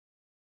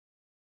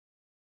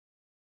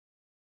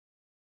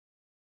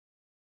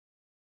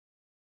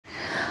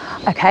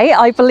Okay,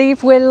 I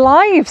believe we're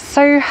live.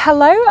 So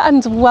hello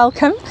and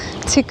welcome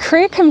to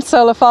Creacombe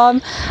Solar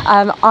Farm.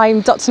 I'm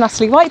Dr.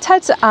 Natalie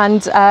Whitehead,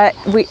 and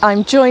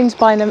I'm joined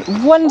by a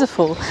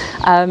wonderful,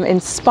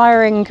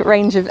 inspiring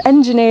range of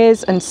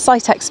engineers and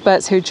site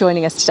experts who are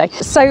joining us today.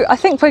 So I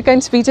think we're going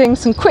to be doing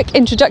some quick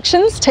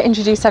introductions to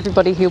introduce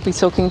everybody who'll be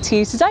talking to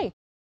you today.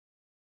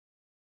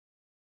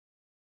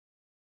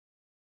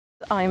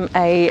 I'm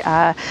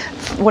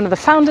one of the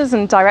founders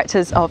and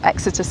directors of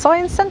Exeter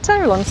Science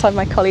Centre alongside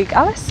my colleague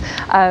Alice.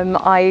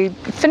 I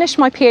finished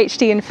my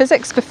PhD in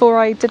physics before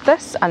I did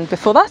this, and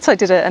before that I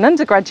did an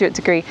undergraduate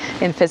degree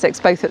in physics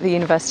both at the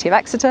University of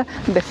Exeter.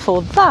 And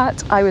before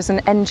that I was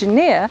an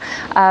engineer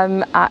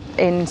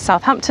in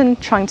Southampton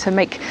trying to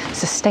make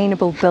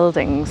sustainable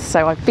buildings.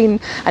 So I've been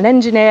an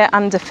engineer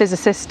and a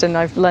physicist, and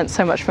I've learnt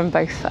so much from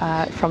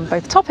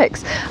both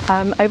topics.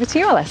 Over to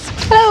you, Alice.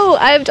 Hello,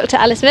 I'm Dr.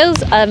 Alice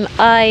Mills.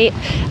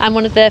 I'm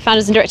one of the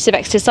founders and directors of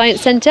Exeter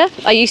Science Centre.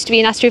 I used to be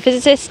an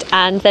astrophysicist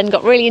and then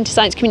got really into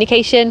science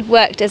communication,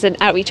 worked as an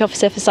outreach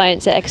officer for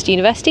science at Exeter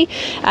University,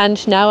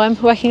 and now I'm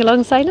working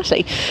alongside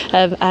Natalie.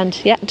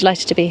 And yeah,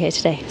 delighted to be here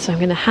today. So I'm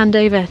going to hand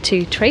over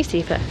to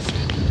Tracy first.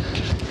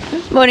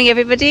 Morning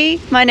everybody,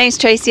 my name's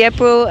Tracy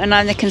Ebrell and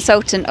I'm the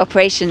Consultant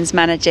Operations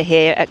Manager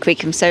here at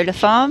Creacombe Solar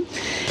Farm.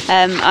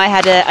 I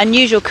had an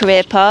unusual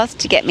career path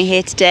to get me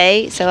here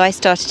today, so I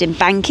started in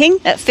banking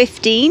at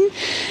 15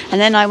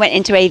 and then I went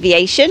into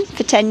aviation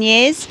for 10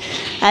 years,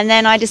 and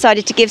then I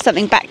decided to give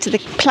something back to the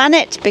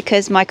planet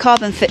because my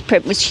carbon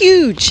footprint was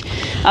huge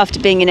after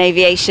being in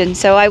aviation.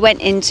 So I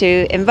went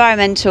into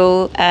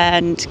environmental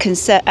and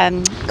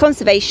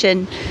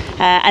conservation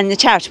and the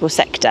charitable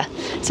sector.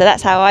 So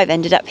that's how I've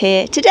ended up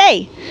here today.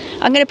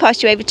 I'm going to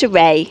pass you over to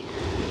Ray.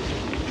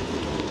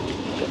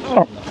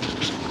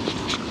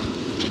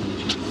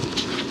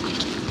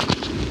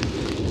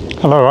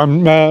 Hello,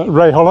 I'm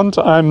Ray Holland.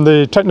 I'm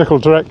the Technical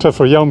Director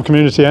for Yelm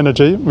Community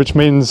Energy, which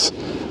means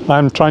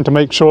I'm trying to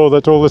make sure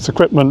that all this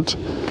equipment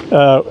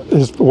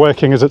is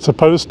working as it's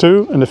supposed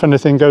to, and if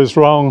anything goes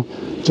wrong,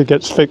 it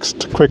gets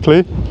fixed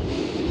quickly.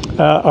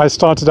 I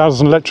started out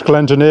as an electrical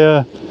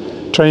engineer,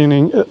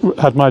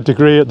 had my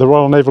degree at the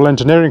Royal Naval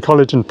Engineering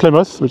College in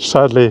Plymouth, which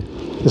sadly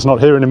is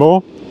not here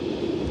anymore,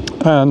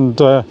 and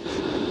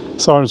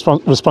so I'm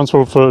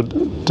responsible for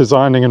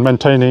designing and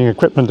maintaining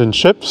equipment in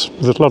ships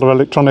with a lot of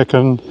electronic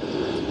and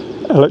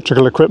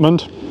electrical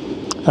equipment.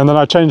 And then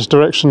I changed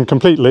direction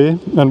completely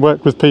and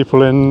worked with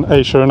people in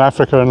Asia and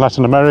Africa and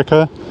Latin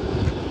America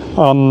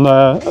on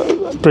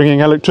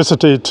bringing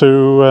electricity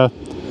to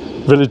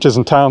villages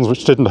and towns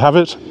which didn't have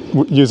it,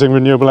 using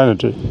renewable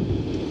energy.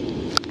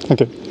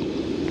 Thank you.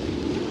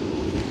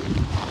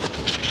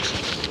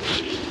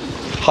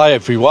 Hi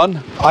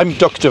everyone, I'm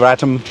Dr.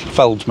 Adam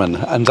Feldman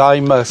and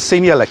I'm a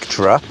senior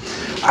lecturer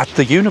at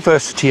the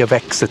University of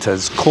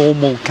Exeter's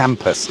Cornwall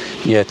campus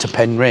near to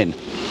Penryn.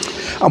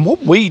 And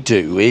what we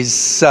do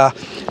is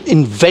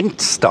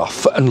invent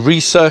stuff and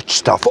research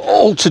stuff,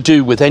 all to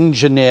do with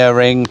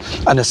engineering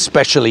and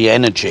especially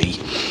energy.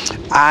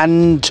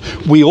 And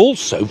we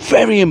also,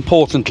 very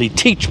importantly,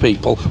 teach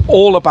people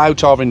all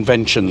about our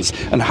inventions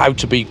and how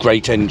to be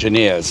great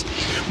engineers.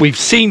 We've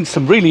seen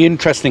some really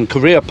interesting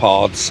career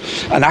paths,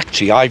 and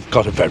actually I've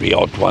got a very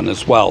odd one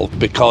as well,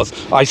 because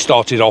I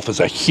started off as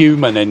a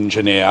human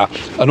engineer,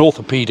 an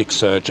orthopedic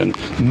surgeon,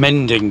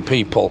 mending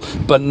people,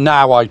 but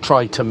now I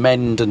try to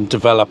mend and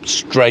develop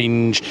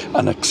strange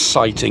and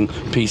exciting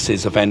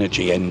pieces of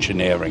energy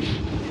engineering.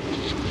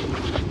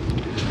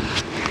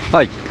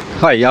 Hi,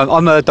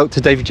 I'm Dr.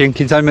 David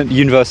Jenkins. I'm at the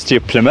University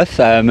of Plymouth,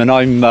 and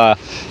I'm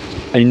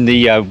in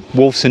the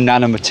Wolfson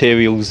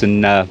Nanomaterials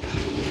and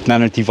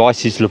Nano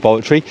Devices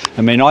Laboratory.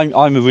 I mean,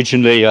 I'm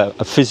originally a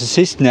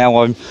physicist. Now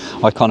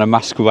I kind of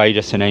masquerade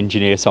as an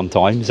engineer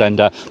sometimes, and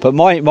but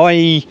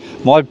my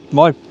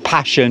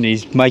passion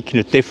is making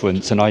a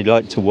difference, and I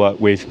like to work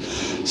with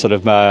sort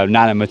of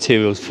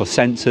nanomaterials for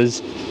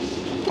sensors.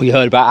 We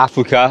heard about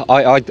Africa.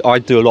 I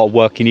do a lot of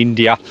work in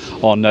India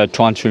on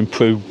trying to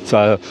improve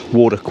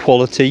water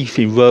quality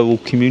in rural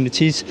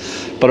communities,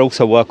 but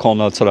also work on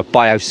sort of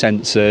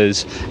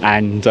biosensors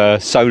and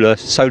solar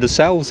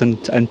cells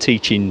and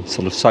teaching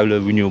sort of solar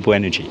renewable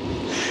energy.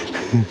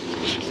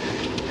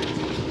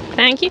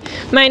 Thank you.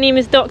 My name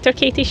is Dr.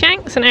 Katie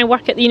Shanks and I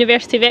work at the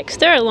University of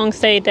Exeter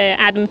alongside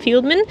Adam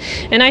Fieldman,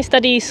 and I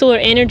study solar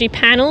energy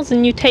panels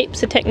and new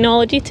types of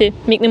technology to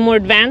make them more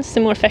advanced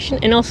and more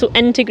efficient, and also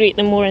integrate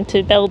them more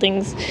into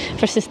buildings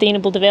for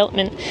sustainable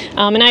development.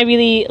 And I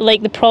really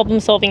like the problem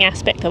solving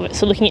aspect of it,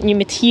 so looking at new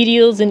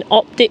materials and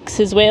optics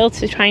as well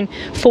to try and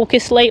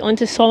focus light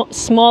onto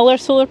smaller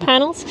solar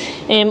panels,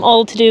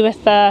 all to do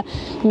with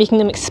making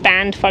them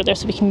expand further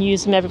so we can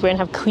use them everywhere and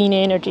have clean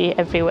energy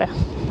everywhere.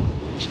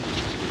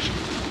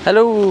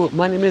 Hello,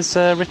 my name is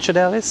Richard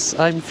Ellis.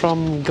 I'm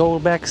from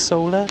Goldbeck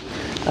Solar.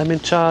 I'm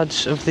in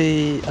charge of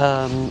the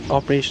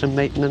operation and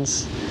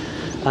maintenance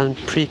and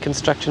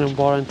pre-construction and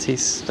warranty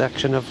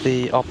section of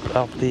the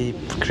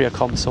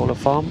Creacombe Solar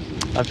Farm.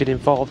 I've been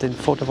involved in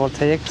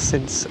photovoltaics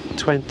since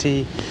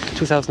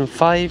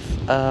 2005.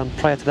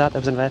 Prior to that I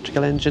was an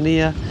electrical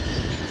engineer,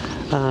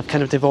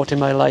 kind of devoting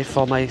my life,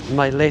 or my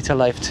later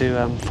life, to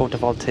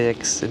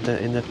photovoltaics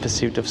in the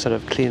pursuit of sort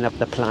of cleaning up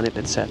the planet,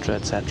 etc.,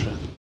 etc.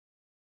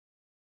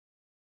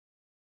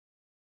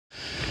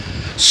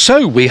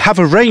 So we have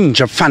a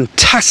range of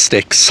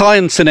fantastic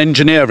science and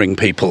engineering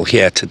people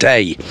here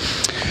today.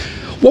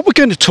 What we're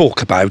going to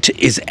talk about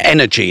is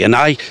energy, and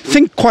I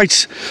think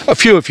quite a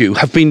few of you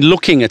have been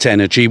looking at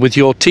energy with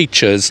your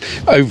teachers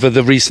over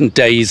the recent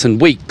days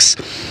and weeks.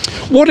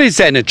 What is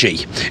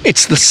energy?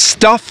 It's the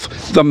stuff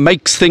that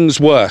makes things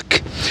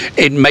work.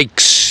 It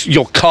makes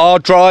your car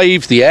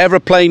drive, the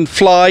aeroplane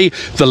fly,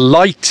 the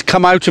light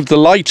come out of the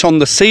light on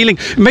the ceiling.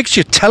 It makes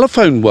your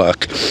telephone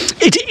work.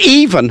 It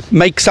even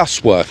makes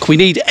us work. We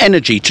need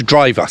energy to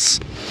drive us.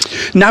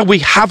 Now, we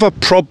have a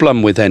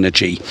problem with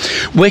energy.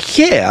 We're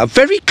here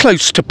very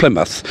close to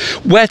Plymouth,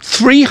 where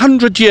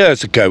 300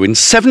 years ago in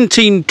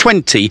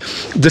 1720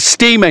 the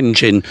steam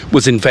engine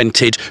was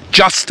invented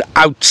just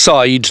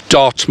outside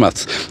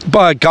Dartmouth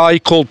by a guy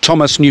called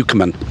Thomas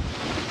Newcomen.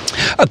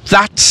 At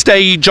that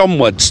stage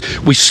onwards,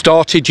 we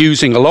started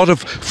using a lot of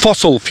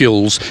fossil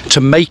fuels to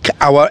make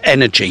our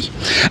energy.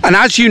 And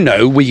as you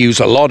know, we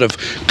use a lot of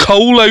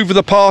coal over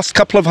the past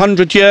couple of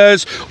hundred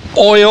years,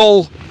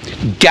 oil,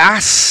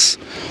 gas,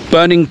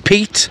 burning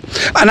peat,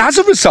 and as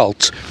a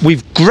result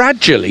we've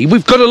got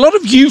a lot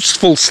of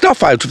useful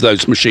stuff out of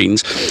those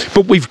machines,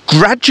 but we've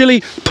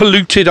gradually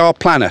polluted our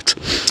planet,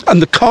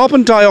 and the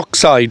carbon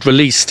dioxide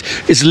released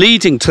is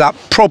leading to that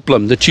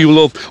problem that you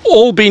will have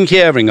all been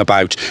hearing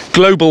about,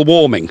 global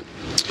warming.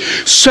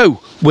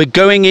 So we're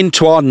going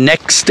into our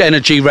next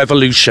energy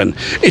revolution.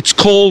 It's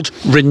called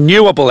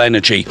renewable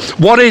energy.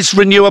 What is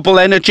renewable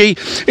energy?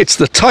 It's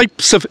the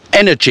types of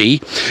energy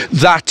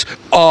that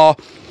are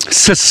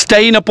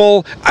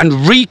sustainable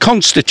and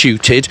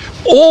reconstituted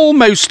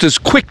almost as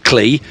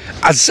quickly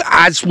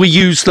as we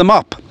use them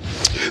up.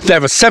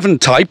 There are 7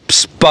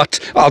 types, but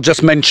I'll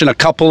just mention a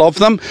couple of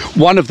them.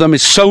 One of them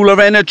is solar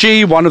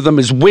energy, one of them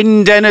is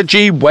wind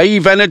energy,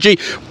 wave energy,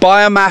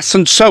 biomass,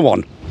 and so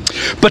on.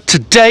 But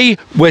today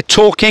we're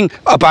talking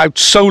about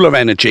solar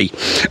energy,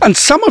 and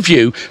some of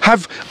you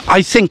have,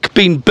 I think,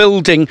 been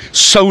building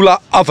solar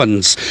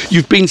ovens.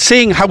 You've been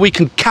seeing how we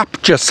can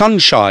capture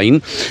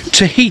sunshine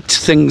to heat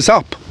things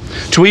up,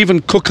 to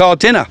even cook our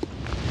dinner.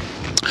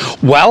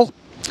 Well,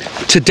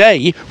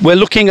 today we're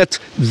looking at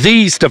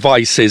these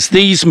devices,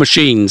 these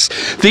machines.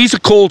 These are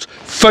called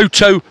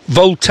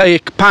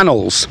photovoltaic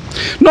panels.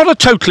 Not a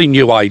totally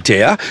new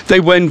idea. They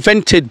were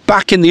invented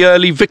back in the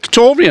early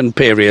Victorian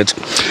period,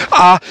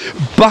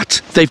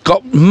 but they've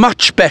got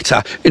much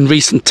better in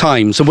recent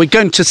times, and we're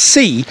going to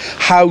see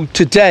how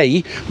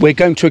today we're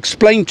going to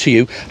explain to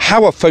you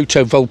how a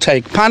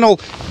photovoltaic panel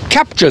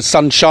captures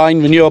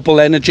sunshine,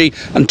 renewable energy,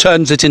 and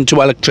turns it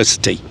into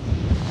electricity.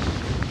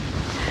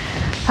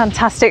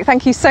 Fantastic,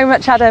 thank you so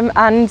much, Adam,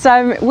 and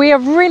we are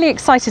really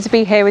excited to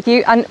be here with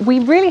you, and we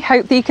really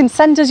hope that you can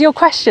send us your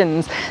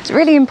questions. It's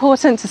really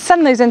important to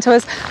send those in to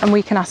us, and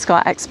we can ask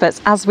our experts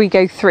as we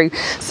go through.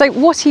 So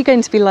what are you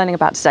going to be learning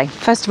about today?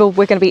 First of all,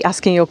 we're going to be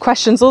asking your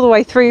questions all the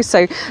way through,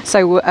 so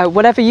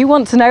whatever you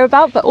want to know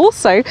about, but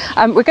also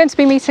we're going to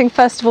be meeting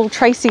first of all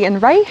Tracy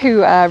and Ray,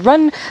 who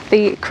run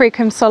the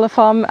Creacombe Solar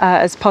Farm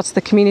as part of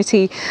the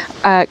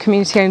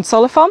community-owned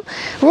solar farm.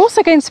 We're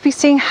also going to be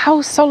seeing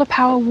how solar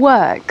power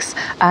works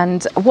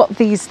and what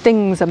these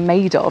things are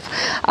made of.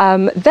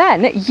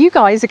 Then you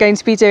guys are going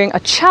to be doing a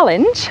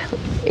challenge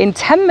in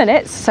 10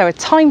 minutes, so a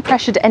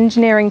time-pressured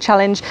engineering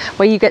challenge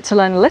where you get to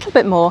learn a little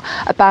bit more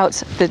about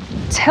the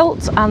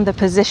tilt and the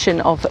position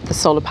of the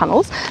solar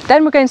panels.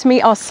 Then we're going to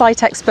meet our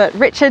site expert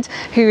Richard,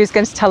 who is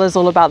going to tell us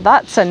all about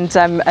that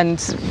and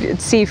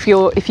see if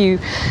you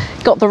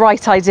got the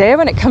right idea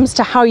when it comes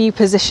to how you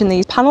position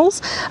these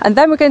panels. And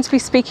then we're going to be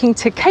speaking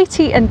to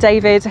Katie and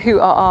David, who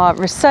are our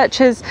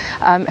researchers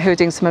who are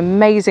doing some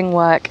amazing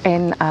work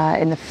in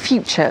the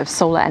future of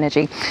solar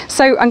energy.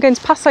 So I'm going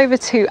to pass over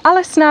to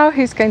Alice now,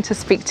 who's going to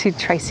speak to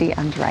Tracy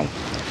and Ray.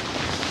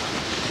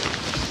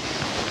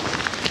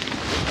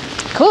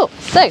 Cool.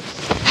 So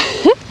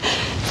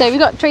we've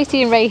got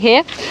Tracy and Ray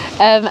here,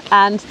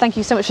 and thank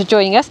you so much for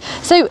joining us.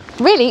 So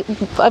really,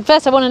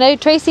 first I want to know,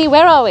 Tracy,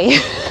 where are we?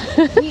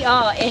 We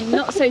are in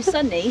not so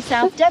sunny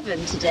South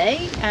Devon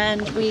today,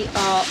 and we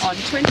are on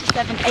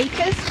 27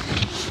 acres.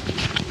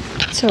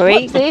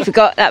 Sorry,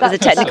 forgot that was a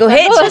technical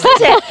hit,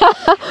 wasn't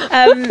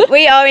it?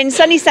 We are in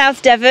sunny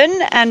South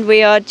Devon, and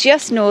we are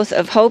just north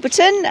of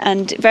Holberton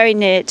and very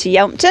near to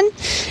Yelmpton.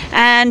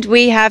 And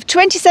we have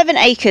 27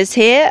 acres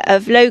here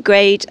of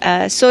low-grade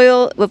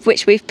soil with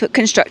which we've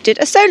constructed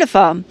a solar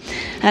farm.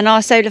 And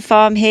our solar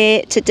farm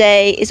here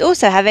today is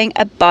also having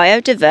a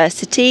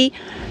biodiversity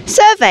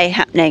survey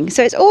happening.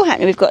 So it's all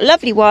happening. We've got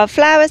lovely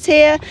wildflowers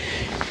here,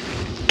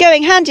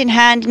 going hand in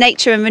hand,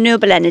 nature and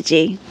renewable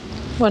energy.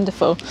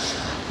 Wonderful.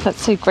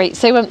 That's so great.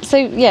 So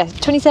yeah,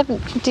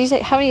 27. Do you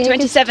say how many?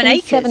 27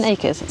 acres. 27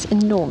 acres. That's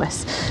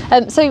enormous.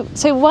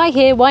 So why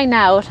here? Why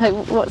now?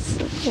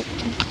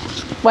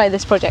 Why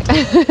this project?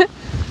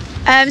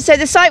 So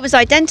the site was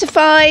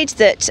identified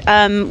that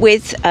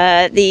with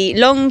the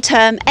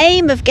long-term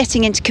aim of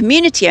getting into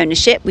community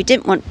ownership. We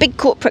didn't want big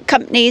corporate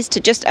companies to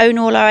just own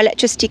all our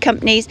electricity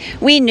companies.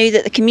 We knew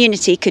that the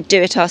community could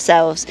do it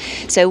ourselves.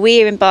 So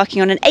we're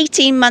embarking on an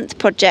 18-month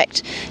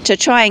project to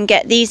try and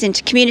get these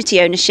into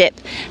community ownership,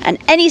 and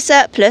any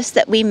surplus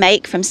that we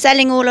make from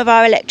selling all of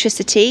our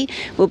electricity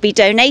will be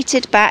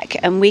donated back,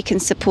 and we can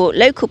support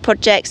local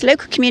projects,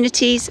 local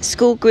communities,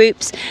 school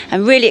groups,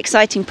 and really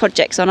exciting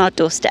projects on our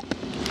doorstep.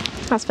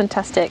 That's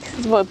fantastic.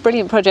 What a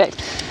brilliant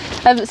project.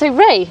 So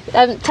Ray,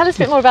 tell us a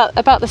bit more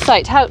about the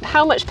site.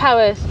 How much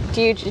power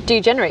do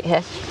you generate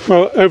here?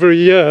 Well, over a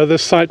year,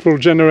 this site will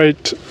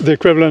generate the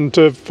equivalent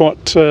of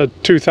what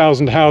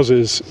 2,000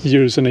 houses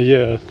use in a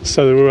year.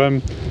 So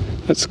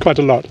that's quite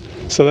a lot.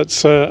 So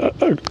that's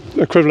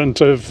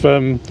equivalent of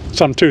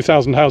some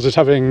 2,000 houses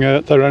having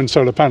their own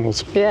solar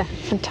panels. Yeah,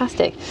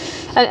 fantastic.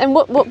 And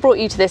what brought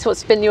you to this?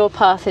 What's been your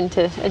path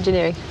into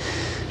engineering?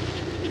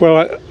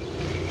 Well,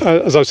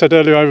 as I said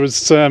earlier, I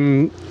was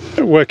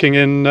working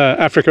in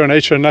Africa and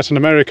Asia and Latin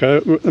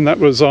America, and that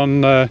was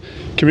on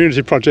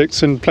community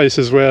projects in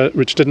places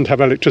which didn't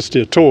have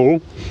electricity at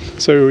all.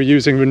 So we were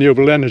using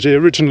renewable energy,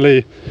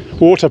 originally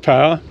water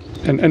power,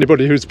 and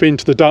anybody who's been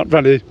to the Dart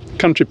Valley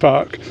Country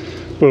Park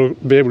will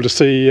be able to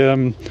see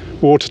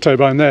water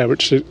turbine there,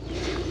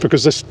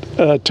 because this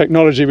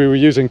technology we were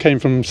using came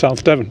from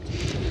South Devon.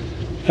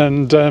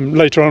 And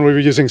later on we were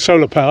using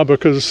solar power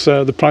because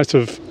the price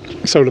of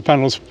solar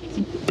panels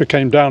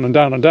became down and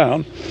down and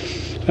down,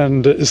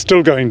 and is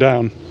still going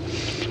down.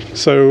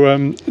 So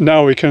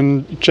now we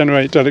can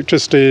generate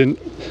electricity in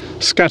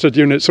scattered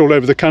units all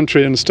over the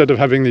country instead of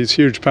having these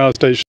huge power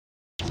stations.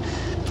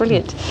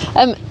 Brilliant.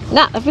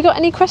 Nat, have we got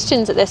any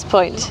questions at this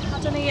point?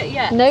 Not done it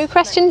yet. No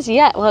questions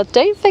yet? Well,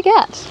 don't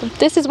forget,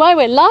 this is why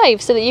we're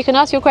live, so that you can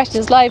ask your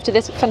questions live to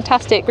this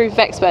fantastic group of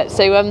experts.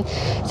 So,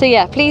 so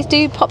yeah, please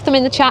do pop them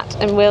in the chat,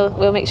 and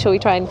we'll make sure we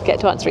try and get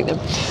to answering them.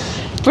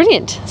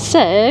 Brilliant. So,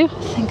 I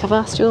think I've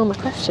asked you all my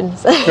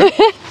questions.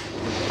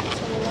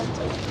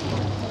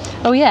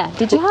 Oh yeah,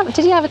 did you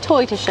have a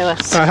toy to show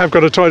us? I have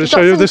got a toy to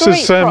show you. This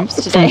is from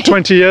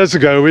 20 years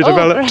ago. We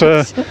developed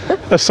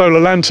a solar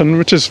lantern,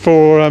 which is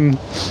for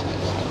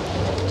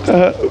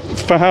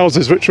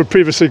houses which were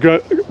previously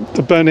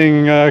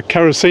burning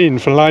kerosene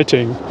for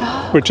lighting,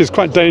 which is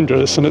quite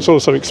dangerous, and it's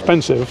also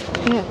expensive.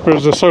 Yeah.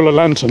 Whereas a solar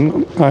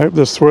lantern, I hope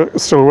this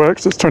still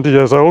works. It's 20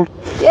 years old.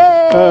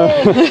 Yay!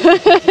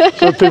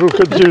 So people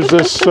could use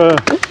this.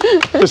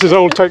 This is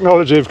old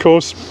technology, of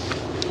course.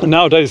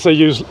 Nowadays they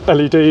use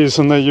LEDs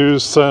and they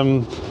use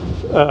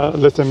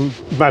lithium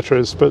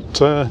batteries, but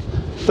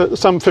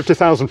some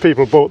 50,000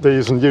 people bought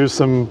these and used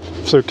them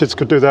so kids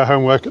could do their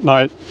homework at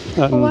night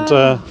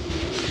and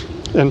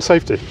in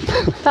safety.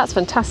 That's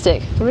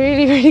fantastic.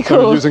 Really, really cool.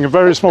 So we're using a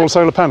very small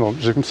solar panel,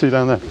 as you can see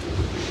down there.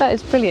 That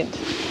is brilliant.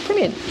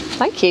 Brilliant.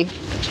 Thank you.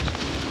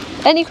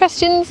 Any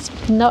questions?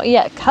 Not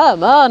yet.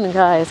 Come on,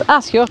 guys.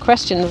 Ask your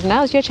questions.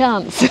 Now's your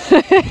chance.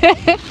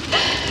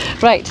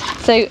 Right.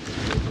 So,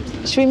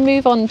 should we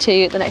move on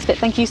to the next bit?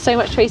 Thank you so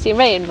much, Tracy and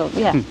Ray.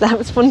 Yeah, that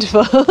was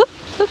wonderful.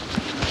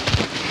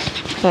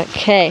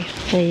 Okay,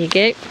 there you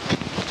go.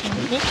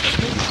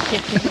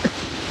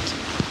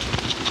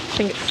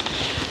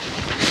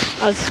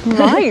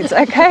 Right.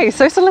 Okay.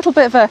 So it's a little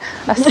bit of a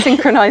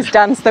synchronised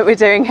dance that we're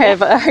doing here,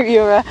 but I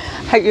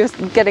hope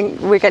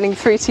we're getting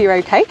through to you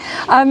okay.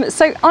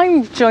 So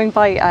I'm joined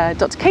by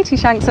Dr. Katie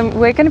Shanks, and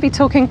we're going to be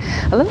talking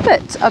a little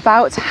bit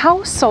about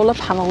how solar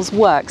panels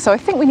work. So I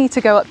think we need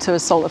to go up to a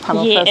solar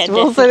panel first of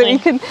all, so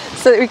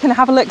that we can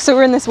have a look. So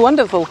we're in this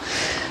wonderful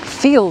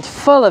field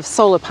full of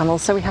solar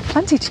panels, so we have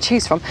plenty to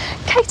choose from.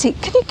 Katie,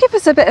 can you give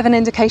us a bit of an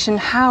indication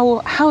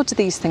how do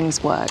these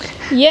things work?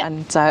 Yeah.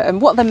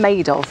 And what they're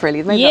made of,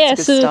 really? Maybe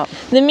that's a good start.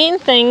 The main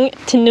thing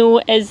to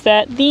know is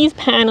that these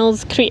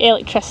panels create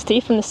electricity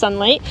from the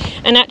sunlight,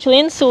 and actually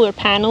in solar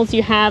panels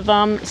you have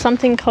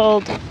something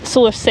called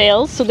solar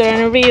cells. So they're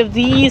an array of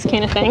these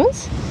kind of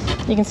things.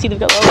 You can see they've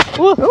got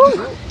little,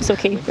 whoa, it's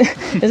okay,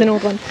 there's an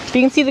old one. But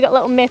you can see they've got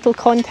little metal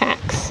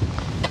contacts,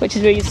 which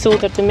is where you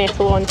soldered the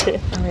metal onto.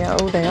 Oh yeah,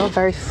 they are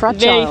very fragile.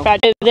 Very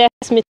fragile.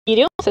 This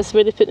material, so this is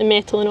where they put the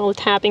metal and all the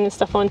tabbing and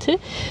stuff onto,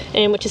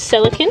 which is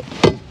silicon,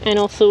 and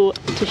also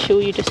to show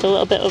you just a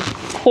little bit of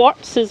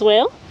quartz as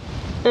well.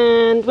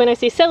 And when I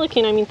say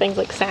silicon, I mean things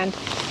like sand,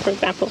 for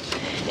example.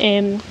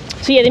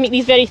 So yeah, they make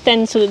these very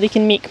thin so that they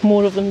can make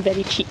more of them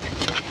very cheap.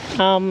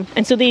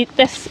 And so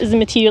this is the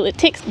material that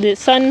takes the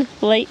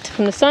sunlight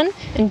from the sun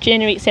and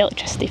generates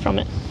electricity from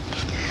it.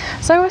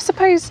 So I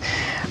suppose,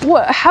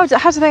 how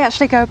do they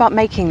actually go about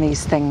making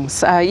these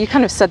things? You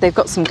kind of said they've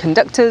got some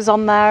conductors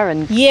on there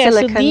and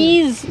silicon.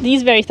 So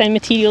these very thin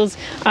materials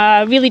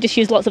really just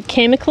use lots of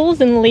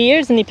chemicals and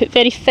layers, and they put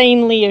very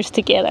fine layers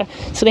together.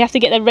 So they have to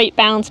get the right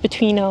balance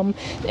between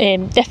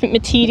different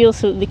materials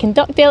so that they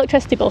conduct the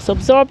electricity but also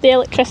absorb the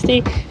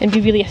electricity and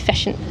be really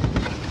efficient.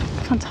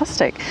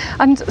 Fantastic.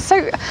 And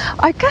so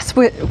I guess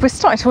we're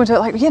starting to wonder,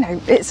 like, you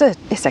know, it's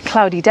a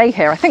cloudy day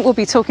here. I think we'll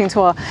be talking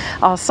to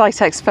our site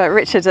expert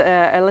Richard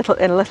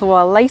in a little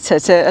while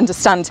later to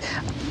understand,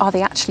 are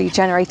they actually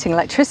generating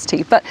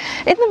electricity? But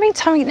in the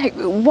meantime, you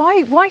know,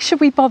 why should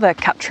we bother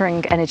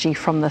capturing energy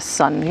from the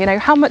sun? You know,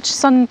 how much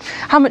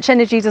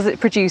energy does it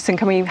produce, and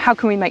how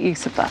can we make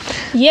use of that?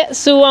 Yeah,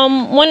 so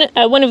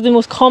one of the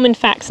most common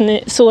facts in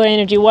the solar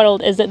energy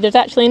world is that there's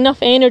actually enough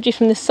energy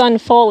from the sun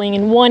falling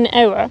in 1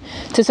 hour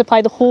to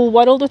supply the whole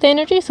world with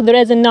energy. So there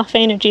is enough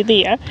energy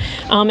there,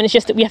 and it's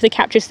just that we have to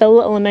capture just a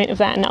little amount of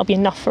that, and that'll be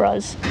enough for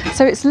us.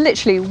 So it's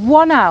literally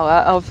 1 hour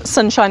of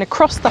sunshine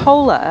across the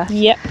whole Earth.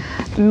 Yep.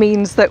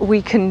 Means that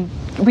we could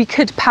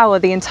power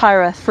the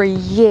entire Earth for a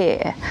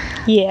year.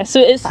 Yeah, so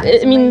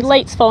I mean,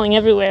 light's falling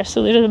everywhere,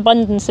 so there's an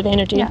abundance of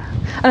energy. Yeah.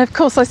 And of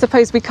course, I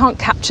suppose we can't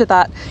capture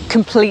that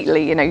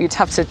completely. You know, you'd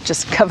have to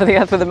just cover the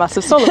Earth with a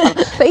massive solar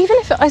panel. But even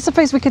if I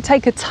suppose we could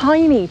take a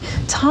tiny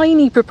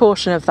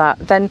proportion of that,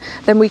 then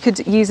we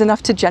could use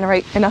enough to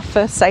generate enough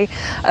for, say,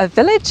 a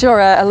village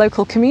or a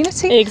local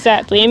community.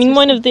 Exactly. I mean,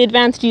 one of the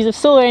advantages of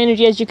solar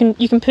energy is you can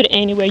put it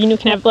anywhere. You know, you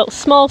can have little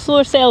small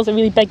solar cells or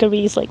really big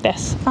arrays like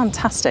this.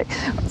 Fantastic.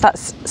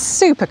 That's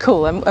super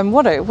cool, and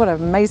what an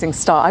amazing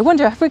start. I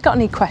wonder, have we got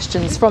any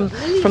questions from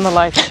the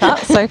live chat?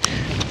 So.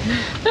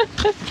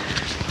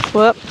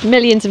 Well,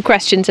 millions of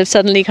questions have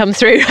suddenly come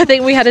through. I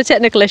think we had a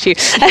technical issue.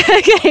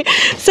 Okay,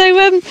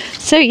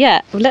 so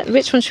yeah,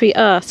 which one should we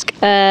ask?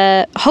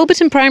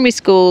 Holberton Primary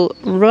School,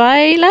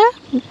 Ryla?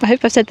 I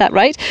hope I've said that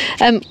right.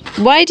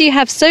 Why do you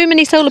have so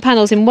many solar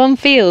panels in one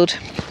field?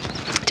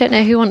 I don't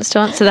know who wants to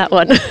answer that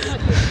one.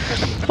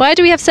 Why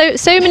do we have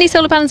so many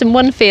solar panels in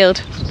one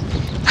field?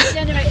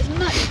 Generate as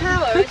much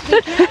power as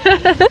we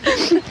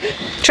can.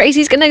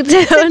 Tracy's going to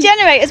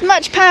generate as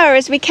much power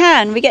as we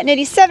can. We get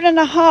nearly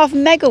 7.5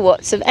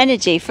 megawatts of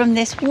energy from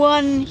this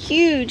one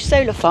huge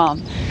solar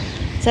farm.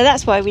 So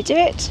that's why we do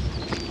it.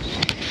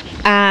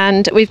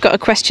 And we've got a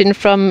question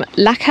from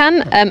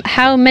Lacan.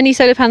 How many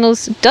solar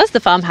panels does the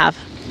farm have?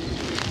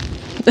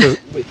 The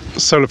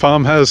solar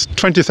farm has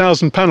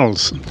 20,000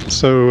 panels.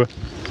 So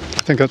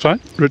I think that's right,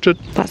 Richard?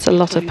 That's a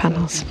lot of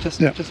panels.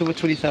 Just over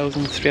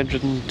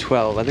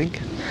 20,312, I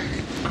think.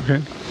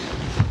 Okay.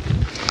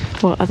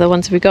 What other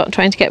ones have we got?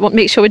 Trying to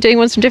make sure we're doing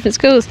ones from different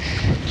schools.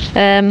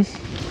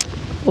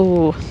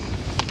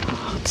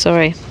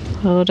 Sorry,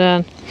 hold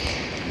on.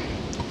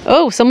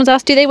 Oh, someone's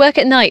asked, do they work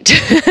at night?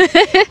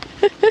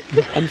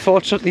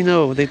 Unfortunately,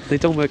 no, they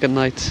don't work at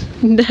night.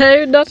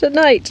 No, not at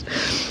night.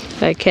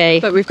 Okay.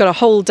 But we've got a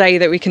whole day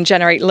that we can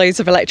generate loads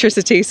of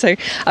electricity. So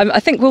I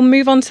think we'll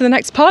move on to the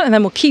next part, and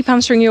then we'll keep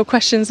answering your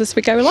questions as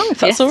we go along, if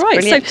that's all right.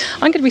 Brilliant. So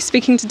I'm going to be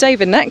speaking to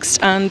David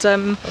next, and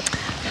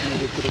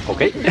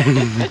Okay.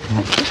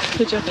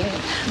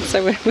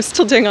 so we're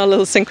still doing our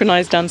little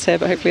synchronised dance here,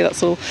 but hopefully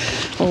that's all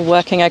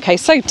working okay.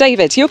 So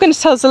David, you're going to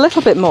tell us a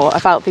little bit more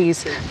about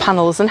these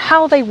panels and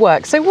how they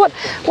work. So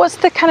what's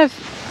the kind of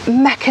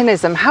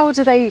mechanism? How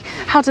do they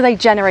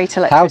generate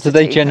electricity? How do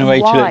they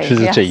generate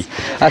electricity?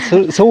 Yes.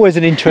 It's always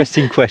an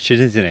interesting question,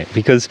 isn't it?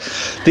 Because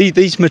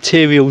these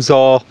materials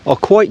are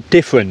quite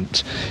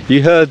different.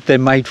 You heard they're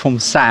made from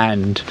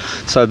sand,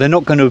 so they're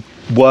not going to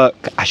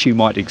work as you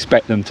might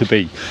expect them to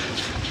be.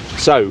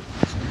 So,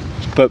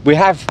 but we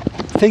have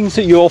things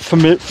that you're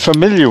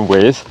familiar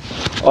with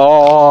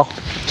are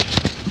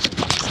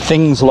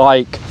things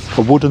like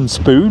a wooden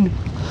spoon.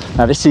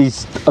 Now this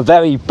is a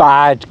very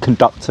bad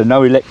conductor,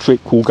 no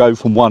electric will go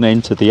from one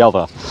end to the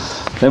other.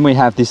 Then we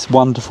have this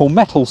wonderful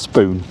metal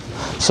spoon.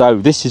 So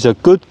this is a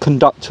good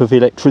conductor of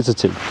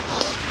electricity.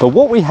 But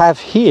what we have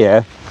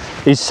here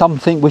is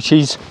something which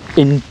is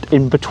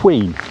in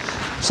between.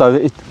 So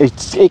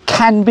it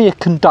can be a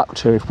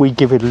conductor if we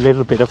give it a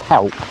little bit of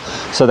help.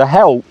 So the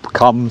help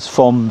comes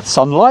from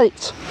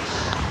sunlight.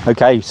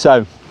 Okay,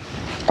 so,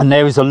 and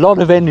there is a lot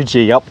of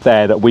energy up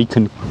there that we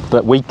can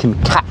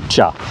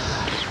capture.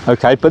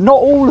 Okay, but not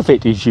all of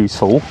it is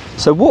useful.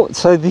 So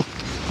the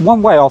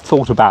one way I've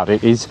thought about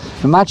it is,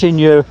 imagine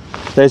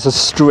there's a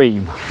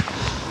stream.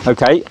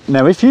 Okay,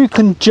 now if you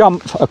can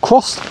jump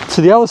across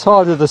to the other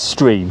side of the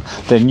stream,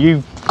 then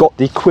you've got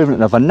the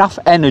equivalent of enough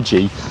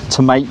energy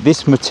to make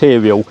this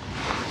material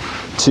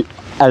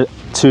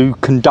to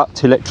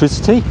conduct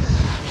electricity.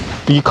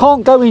 But you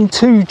can't go in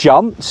 2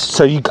 jumps,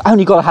 so you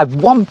only got to have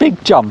one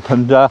big jump,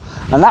 and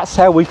that's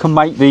how we can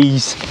make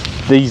these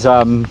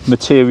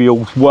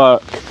materials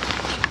work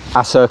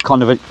as a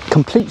kind of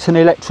completes an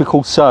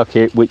electrical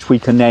circuit which we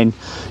can then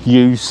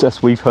use,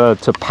 as we've heard,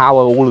 to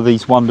power all of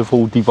these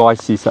wonderful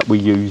devices that we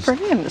use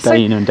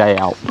day in and day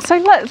out. So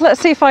let's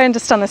see if I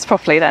understand this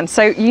properly then.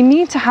 So you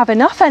need to have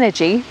enough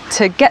energy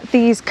to get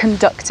these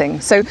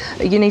conducting. So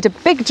you need a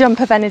big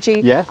jump of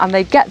energy, yeah, and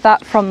they get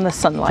that from the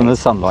sunlight. From the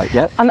sunlight,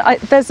 yeah. And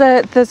there's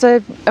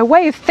a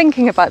way of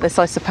thinking about this,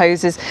 I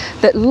suppose, is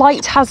that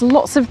light has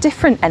lots of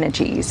different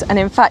energies. And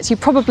in fact, you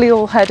probably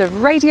all heard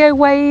of radio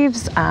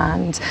waves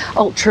and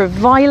ultraviolet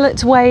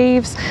ultraviolet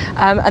waves,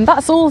 and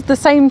that's all the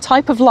same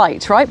type of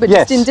light, right? But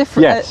Yes, just in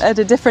different yes. at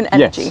a different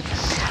energy.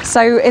 Yes.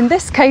 So in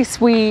this case,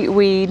 we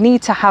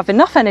need to have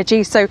enough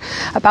energy, so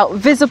about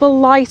visible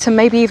light and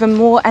maybe even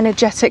more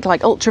energetic,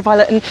 like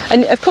ultraviolet.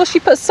 And of course,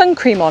 you put sun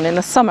cream on in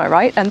the summer,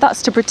 right? And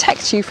that's to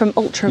protect you from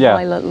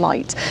ultraviolet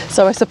light.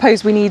 So I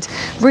suppose we need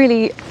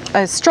really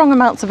strong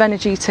amounts of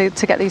energy to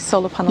get these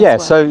solar panels Yeah,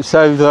 working.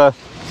 so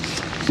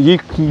you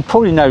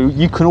probably know,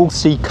 you can all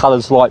see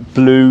colours like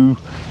blue,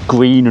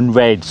 green and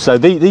red, so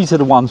these are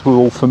the ones we're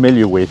all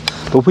familiar with.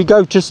 But if we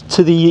go just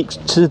to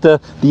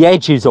the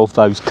edges of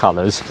those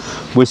colours,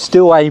 we're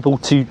still able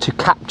to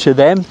capture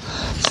them.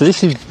 So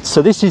this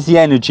is the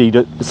energy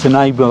that's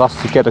enabling us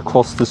to get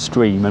across the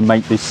stream and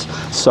make this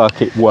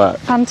circuit work.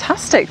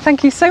 Fantastic,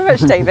 thank you so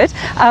much, David.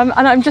 And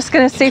I'm just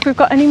going to see if we've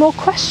got any more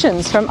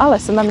questions from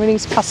Alice, and then we need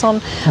to pass on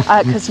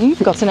because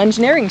you've got an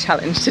engineering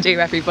challenge to do,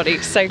 everybody.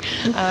 So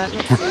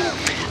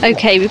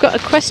Okay, we've got a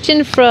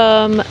question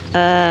from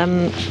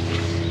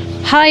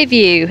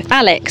Highview.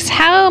 Alex,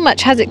 how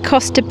much has it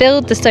cost to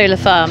build the solar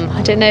farm?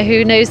 I don't know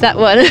who knows that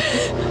one.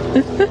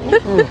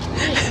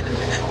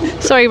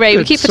 Sorry, Ray,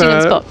 we keep putting you on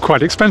the spot.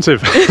 Quite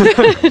expensive.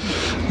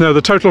 No,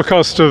 the total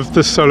cost of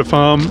this solar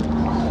farm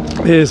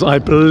is, I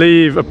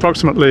believe,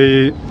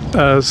 approximately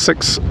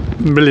 £6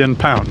 million.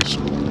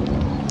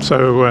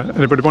 So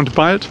anybody want to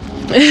buy it?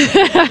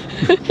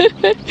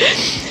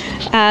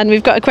 And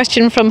we've got a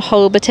question from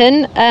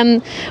Holberton.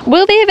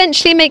 Will they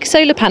eventually make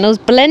solar panels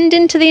blend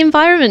into the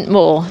environment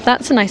more?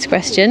 That's a nice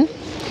question.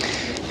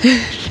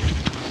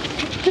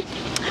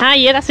 Hi,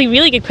 yeah, that's a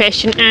really good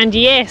question, and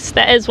yes,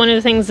 that is one of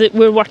the things that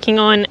we're working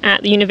on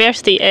at the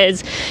university,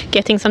 is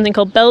getting something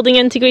called building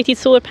integrated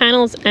solar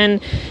panels. And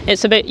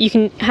it's about, you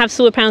can have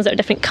solar panels that are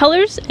different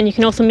colours, and you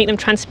can also make them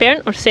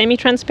transparent or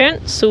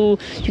semi-transparent, so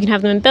you can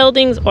have them in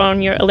buildings or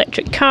on your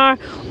electric car,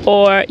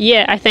 or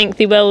yeah, I think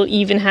they will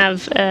even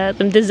have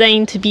them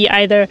designed to be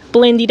either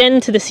blended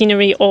into the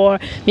scenery or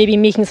maybe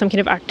making some kind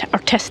of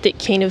artistic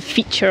kind of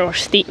feature or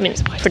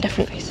statement for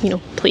different,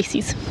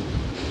 places.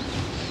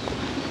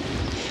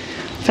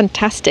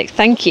 Fantastic,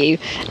 thank you.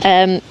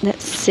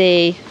 Let's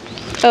see.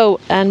 Oh,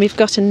 and we've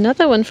got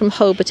another one from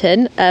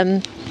Holberton.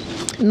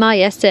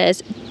 Maya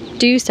says,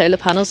 do solar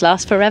panels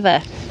last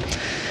forever?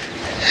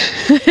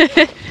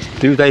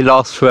 Do they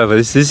last forever?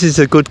 This is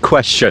a good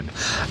question.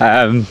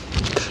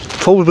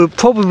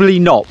 Probably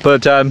not,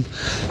 but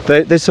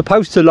they're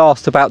supposed to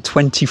last about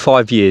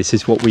 25 years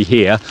is what we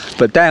hear.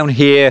 But down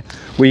here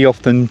we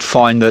often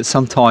find that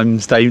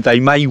sometimes they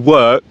may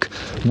work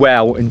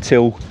well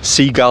until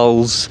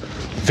seagulls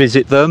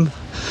visit them,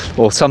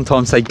 or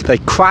sometimes they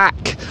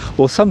crack,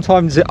 or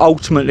sometimes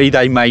ultimately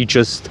they may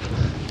just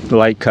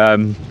like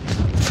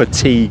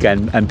fatigue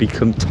and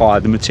become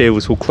tired. The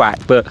materials will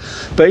crack, but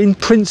in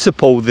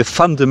principle the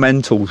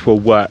fundamentals will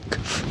work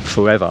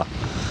forever.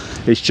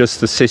 It's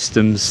just the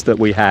systems that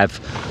we have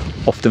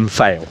often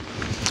fail.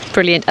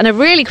 Brilliant. And a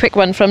really quick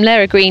one from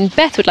Lara Green.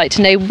 Beth would like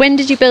to know, when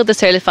did you build the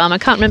solar farm? I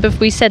can't remember if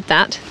we said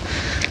that.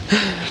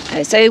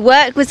 So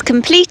work was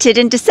completed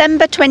in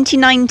December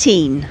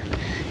 2019.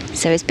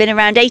 So it's been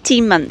around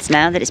 18 months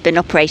now that it's been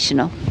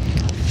operational.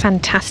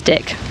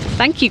 Fantastic.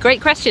 Thank you,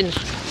 great questions.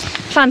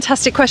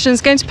 fantastic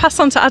questions. Going to pass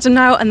on to Adam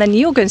now, and then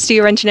you're going to do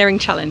your engineering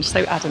challenge.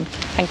 So Adam,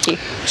 thank you.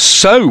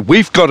 So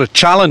we've got a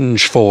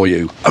challenge for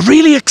you, a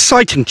really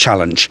exciting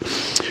challenge.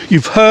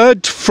 You've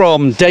heard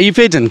from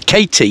David and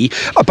Katie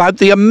about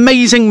the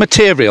amazing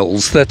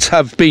materials that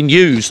have been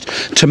used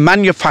to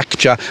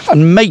manufacture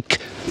and make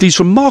these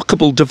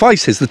remarkable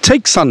devices that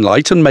take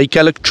sunlight and make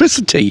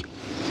electricity.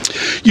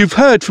 You've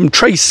heard from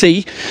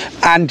Tracy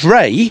and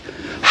Ray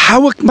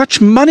how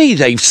much money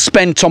they've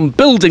spent on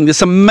building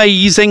this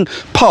amazing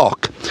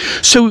park.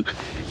 So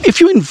if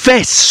you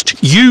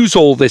use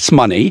all this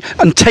money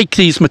and take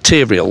these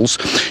materials,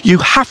 you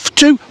have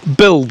to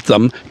build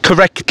them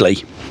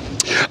correctly.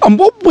 And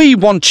what we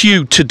want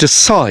you to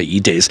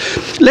decide is,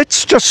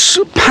 let's just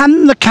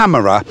pan the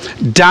camera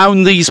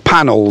down these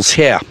panels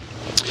here.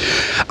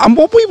 And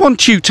what we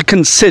want you to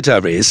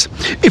consider is,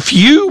 if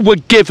you were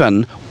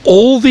given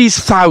all these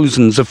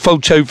thousands of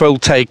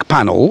photovoltaic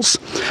panels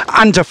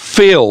and a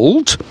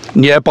field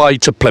nearby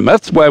to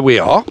Plymouth, where we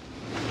are,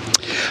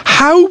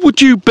 how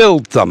would you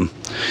build them?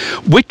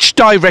 Which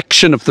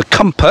direction of the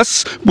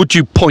compass would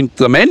you point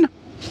them in?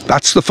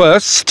 That's the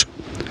first.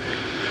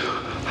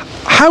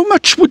 How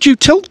much would you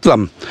tilt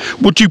them?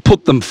 Would you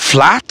put them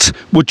flat?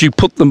 Would you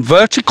put them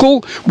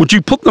vertical? Would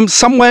you put them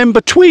somewhere in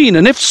between?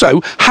 And if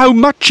so, how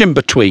much in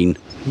between?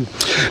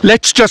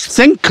 Let's just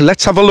think.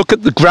 Let's have a look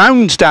at the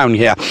ground down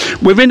here.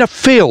 We're in a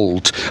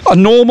field, a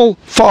normal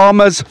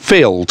farmer's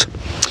field.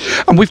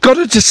 And we've got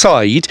to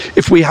decide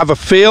if we have a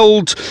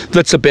field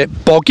that's a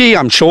bit boggy.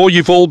 I'm sure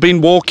you've all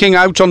been walking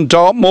out on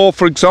Dartmoor,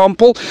 for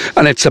example,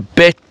 and it's a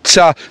bit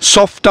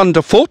soft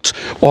underfoot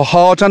or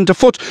hard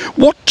underfoot.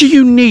 What do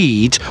you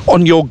need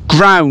on your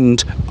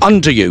ground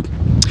under you?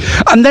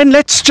 And then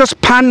let's just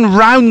pan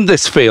round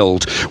this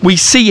field. We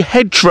see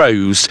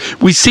hedgerows,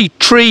 we see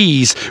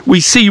trees, we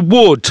see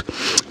wood.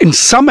 In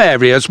some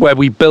areas where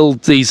we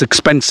build these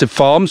expensive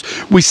farms,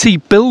 we see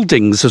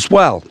buildings as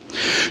well.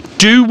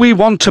 Do we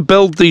want to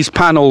build these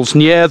panels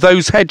near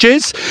those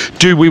hedges?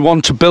 Do we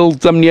want to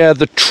build them near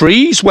the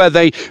trees where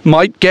they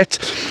might get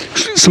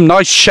some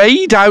nice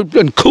shade out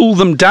and cool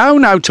them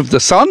down out of the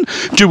sun?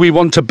 Do we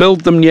want to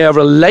build them near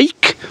a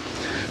lake?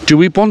 Do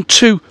we want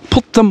to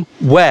put them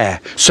where?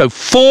 So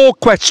 4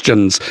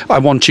 questions I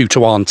want you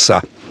to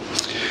answer.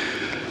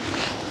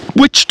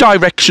 Which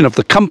direction of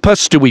the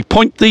compass do we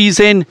point these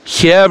in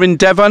here in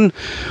Devon?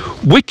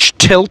 Which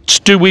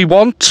tilt do we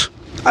want?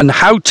 And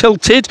how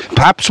tilted?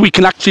 Perhaps we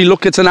can actually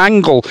look at an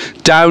angle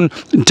down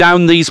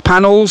these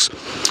panels.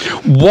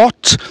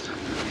 What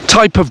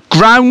type of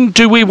ground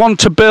do we want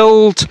to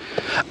build?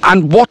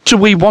 And what do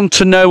we want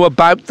to know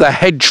about the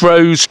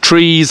hedgerows,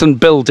 trees and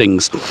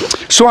buildings?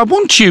 So I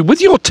want you,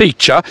 with your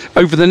teacher,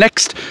 over the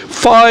next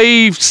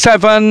 5,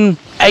 7,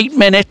 8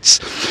 minutes,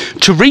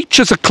 to reach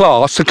as a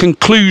class a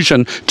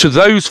conclusion to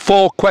those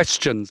 4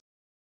 questions.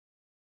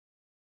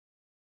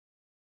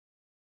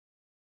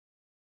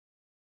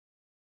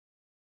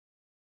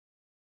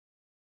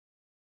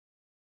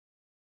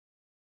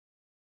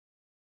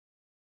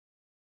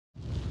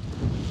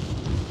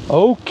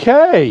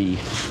 Okay,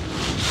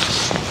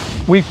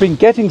 we've been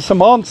getting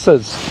some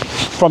answers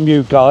from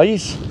you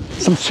guys,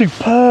 some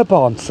superb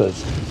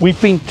answers.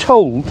 We've been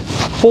told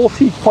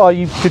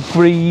 45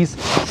 degrees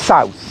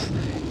south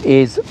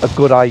is a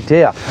good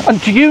idea. And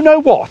do you know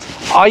what?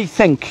 I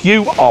think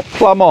you are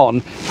plumb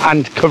on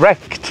and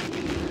correct.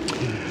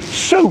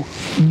 So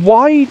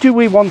why do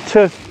we want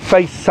to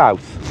face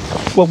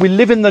south? Well, we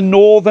live in the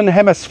northern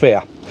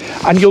hemisphere.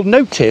 And you'll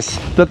notice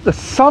that the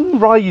sun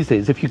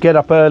rises, if you get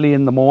up early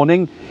in the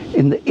morning,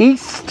 in the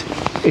east.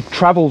 It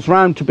travels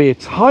round to be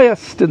its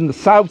highest in the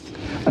south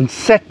and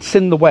sets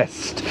in the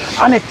west.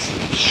 And it's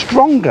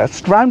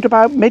strongest round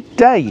about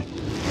midday.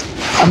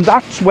 And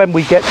that's when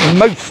we get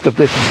most of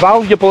this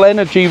valuable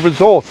energy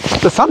resource,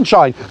 the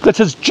sunshine, that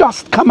has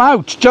just come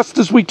out, just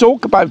as we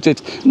talk about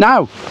it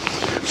now.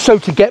 So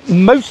to get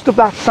most of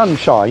that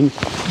sunshine,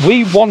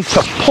 we want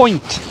to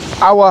point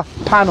our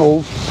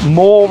panels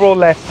more or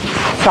less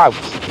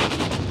south.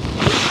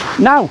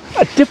 Now,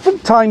 at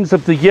different times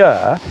of the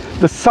year,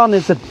 the sun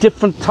is at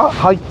different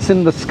heights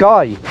in the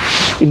sky.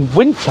 In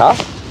winter,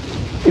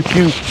 if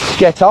you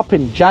get up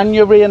in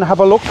January and have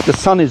a look, the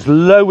sun is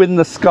low in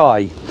the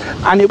sky.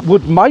 And it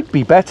might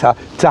be better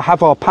to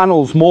have our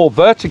panels more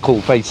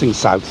vertical facing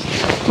south.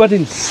 But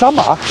in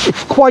summer,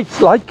 it's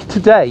quite like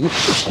today,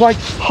 it's quite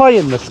high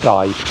in the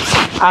sky.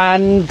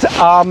 And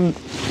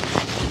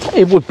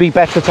it would be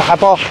better to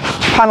have our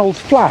panels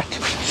flat.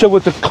 So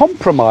as a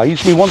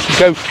compromise, we want to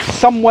go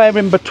somewhere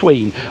in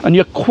between. And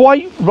you're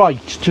quite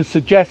right to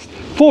suggest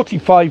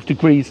 45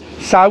 degrees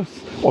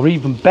south, or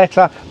even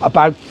better,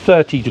 about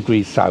 30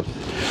 degrees south.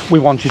 We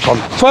want it on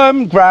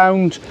firm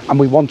ground, and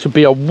we want to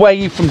be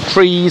away from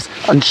trees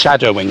and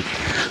shadowing.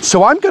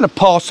 So I'm going to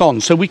pass on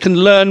so we can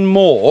learn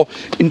more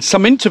in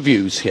some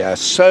interviews here.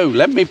 So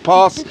let me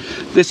pass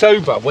this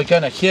over. We're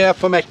going to hear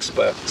from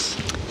experts.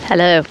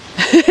 Hello.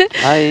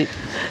 Hi.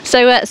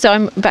 So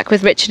I'm back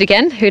with Richard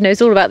again, who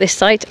knows all about this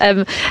site,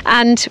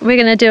 and we're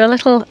going to do a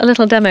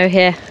little demo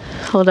here.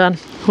 Hold on.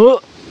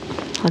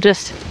 I'll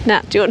just...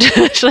 Nat, do you want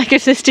to... Shall I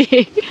give this to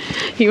you?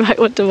 You might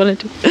want to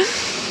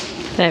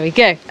There we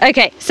go.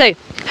 Okay, so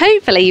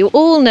hopefully you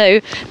all know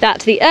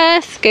that the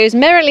Earth goes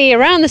merrily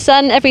around the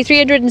Sun every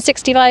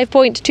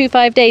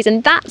 365.25 days,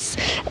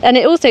 and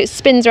it also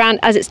spins around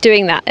as it's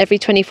doing that every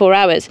 24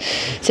 hours.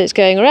 So it's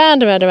going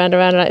around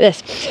like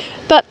this.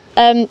 But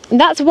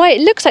that's why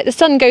it looks like the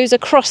Sun goes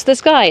across the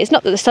sky. It's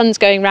not that the Sun's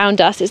going round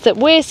us, it's that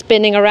we're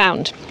spinning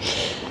around.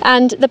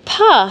 And the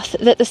path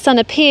that the Sun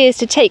appears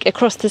to take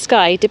across the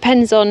sky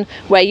depends on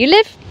where you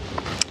live.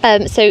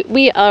 So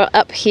we are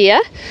up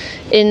here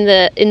in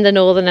the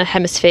northern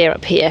hemisphere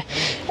up here.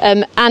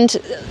 And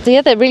the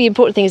other really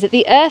important thing is that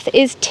the Earth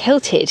is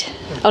tilted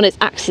on its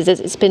axis as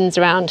it spins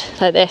around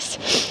like this.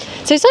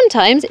 So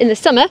sometimes in the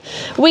summer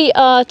we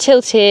are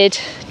tilted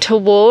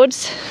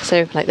towards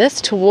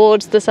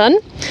the Sun,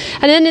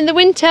 and then in the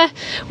winter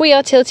we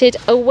are tilted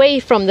away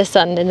from the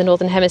Sun in the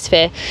northern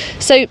hemisphere.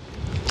 So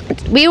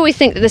we always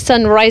think that the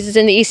Sun rises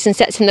in the east and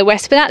sets in the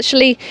west, but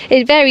actually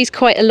it varies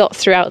quite a lot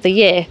throughout the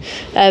year.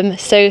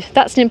 So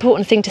that's an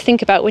important thing to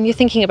think about when you're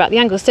thinking about the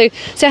angle. So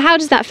how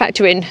does that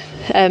factor in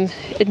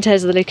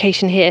terms of the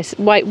location here?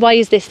 Why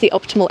is this the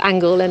optimal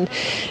angle and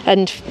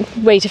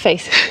way to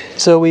face?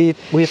 So we're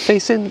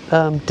facing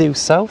due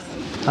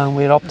south, and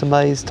we're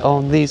optimised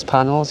on these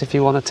panels. If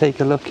you want to take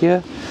a look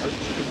here,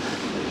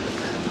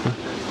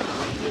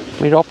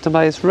 we're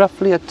optimised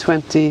roughly at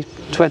 20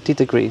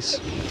 degrees.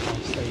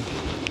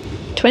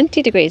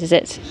 20 degrees, is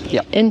it?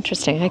 Yeah.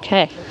 Interesting,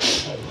 okay.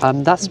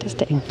 That's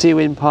due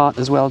in part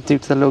as well due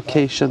to the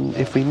location.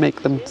 If we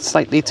make them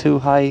slightly too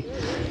high,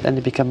 then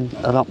they become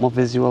a lot more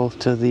visual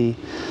to the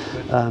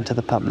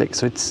public.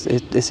 So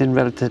it's in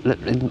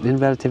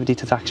relativity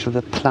to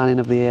the planning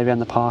of the area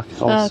and the park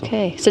also.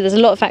 Okay, so there's a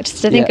lot of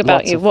factors to think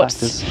about.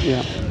 What's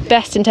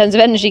best in terms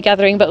of energy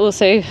gathering, but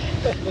also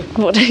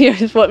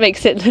what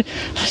makes it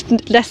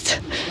less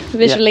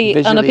visually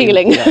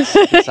unappealing. Yes,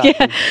 exactly.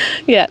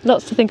 yeah,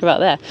 lots to think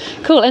about there.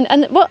 Cool.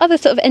 And what other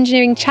sort of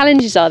engineering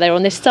challenges are there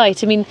on this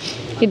site? I mean,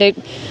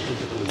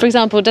 for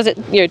example, does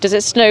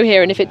it snow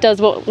here? And if it does,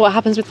 what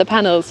happens with the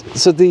panels?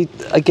 So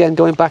again,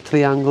 going back to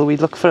the angle, we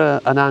look for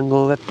an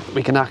angle that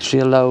we can actually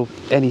allow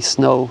any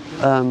snow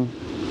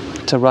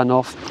to run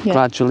off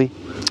gradually,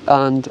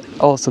 and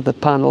also the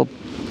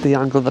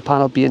angle of the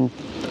panel being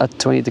at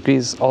 20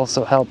 degrees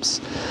also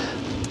helps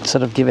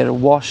sort of give it a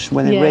wash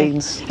when it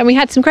rains. And we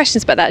had some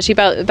questions about that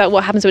actually, about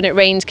what happens when it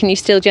rains. Can you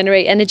still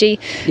generate energy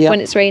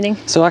when it's raining?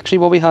 So actually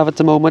what we have at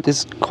the moment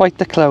is quite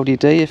the cloudy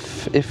day.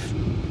 If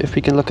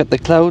we can look at the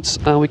clouds,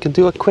 and we can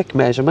do a quick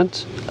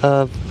measurement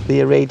of the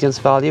irradiance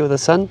value of the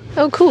sun.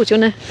 Oh cool, do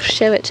you want to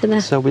show it to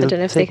the... So we'll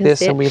take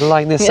this and we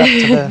line this up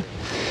to the...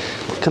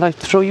 Can I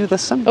throw you the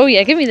sun? Oh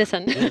yeah, give me the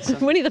sun.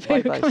 Winnie the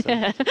Pooh, come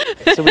here.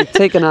 So we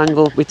take an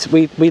angle,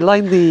 we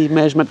line the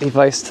measurement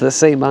device to the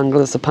same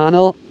angle as the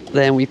panel,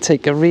 then we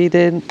take a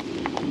reading,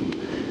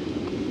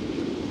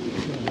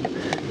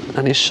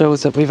 and it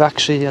shows that we've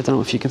actually, I don't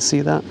know if you can see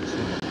that,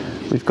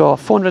 we've got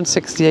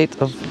 468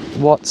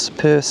 of watts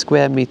per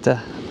square metre.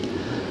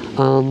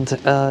 And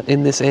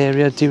in this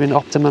area during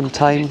optimum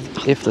time,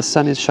 if the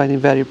sun is shining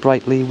very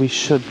brightly, we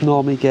should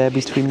normally get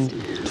between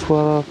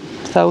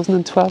 12,000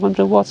 and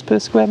 1,200 watts per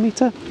square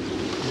metre.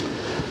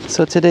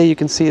 So today you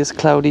can see it's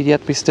cloudy,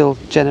 yet we're still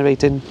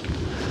generating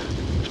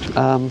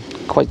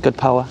quite good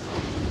power.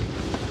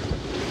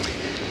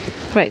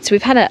 Right, so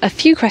we've had a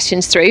few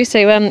questions through.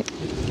 So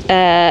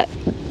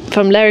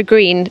from Lara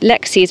Green,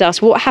 Lexi's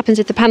asked, what happens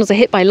if the panels are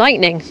hit by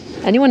lightning?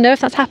 Anyone know if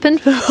that's happened?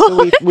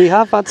 So we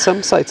have had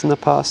some sites in the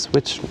past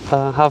which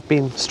have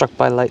been struck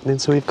by lightning.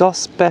 So we've got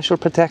special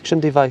protection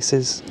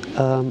devices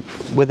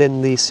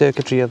within the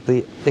circuitry of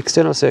the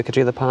external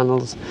circuitry of the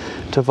panels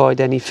to avoid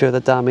any further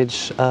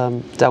damage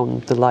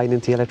down the line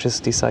into the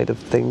electricity side of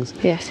things.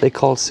 Yes. They're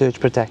called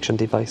surge protection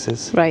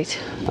devices. Right.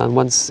 And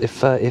once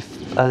if a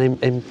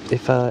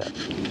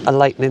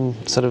lightning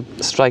sort of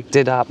strike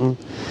did happen,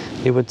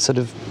 it would sort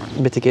of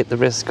mitigate the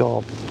risk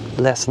or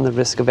lessen the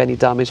risk of any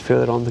damage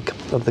further on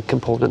of the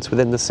components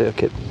within the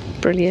circuit.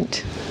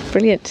 Brilliant,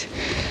 brilliant.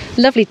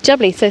 Lovely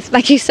jubbly. So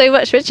thank you so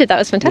much, Richard. That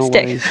was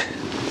fantastic. No worries.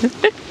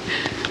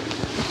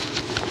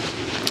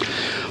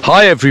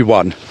 Hi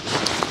everyone.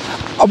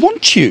 I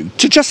want you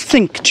to just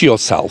think to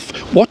yourself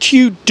what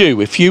you'd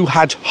do if you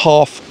had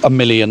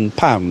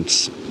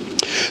 £500,000.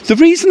 The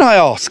reason I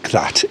ask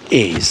that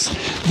is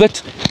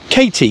that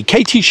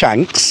Katie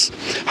Shanks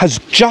has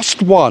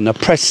just won a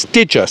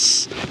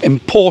prestigious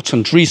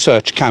Important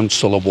Research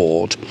Council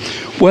award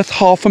worth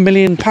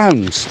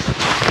 £500,000.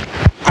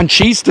 And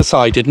she's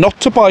decided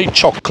not to buy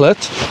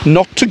chocolate,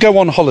 not to go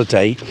on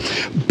holiday,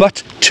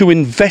 but to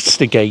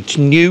investigate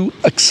new,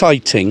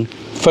 exciting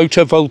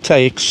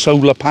photovoltaic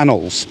solar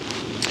panels.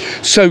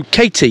 So,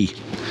 Katie,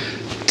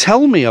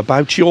 tell me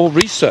about your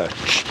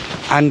research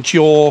and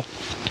your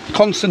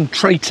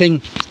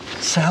concentrating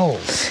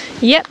cells.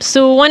 Yep,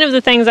 so one of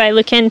the things I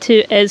look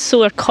into is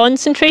solar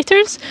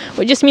concentrators,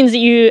 which just means that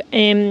you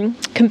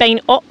combine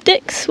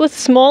optics with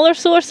smaller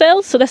solar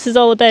cells. So this is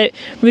all about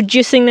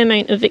reducing the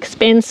amount of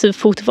expensive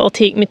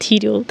photovoltaic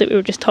material that we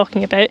were just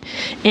talking about,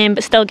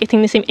 but still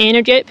getting the same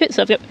energy output.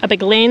 So I've got a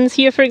big lens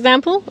here, for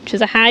example, which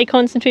is a high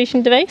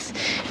concentration device.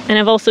 And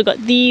I've also got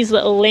these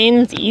little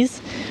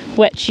lenses,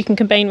 which you can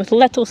combine with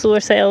little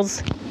solar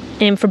cells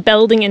for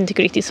building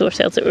integrated solar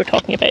cells that we were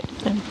talking about.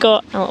 I've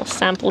got a little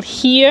sample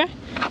here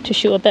to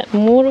show a bit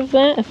more of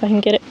that, if I can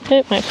get it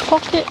out my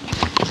pocket.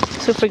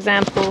 So for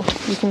example,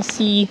 you can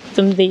see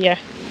them there,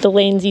 the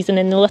lenses and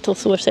then the little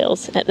solar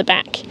cells at the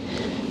back.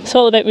 It's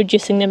all about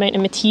reducing the amount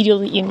of material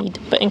that you need,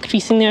 but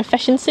increasing their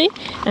efficiency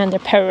and their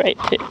power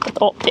output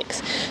with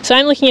optics. So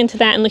I'm looking into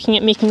that and looking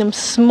at making them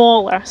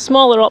smaller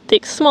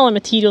optics, smaller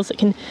materials that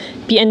can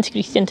be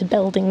integrated into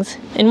buildings.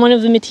 And one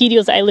of the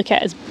materials that I look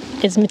at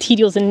is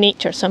materials in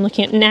nature. So I'm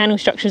looking at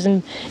nanostructures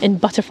in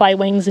butterfly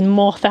wings and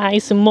moth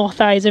eyes. So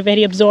moth eyes are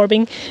very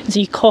absorbing, and so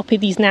you copy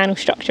these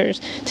nanostructures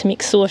to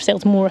make solar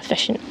cells more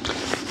efficient.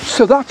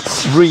 So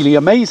that's really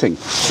amazing.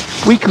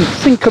 We can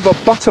think of a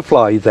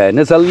butterfly then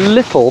as a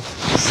little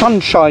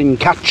sunshine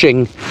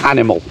catching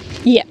animal.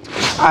 Yeah.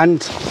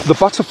 And the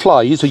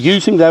butterflies are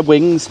using their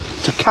wings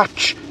to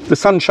catch the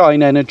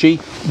sunshine energy,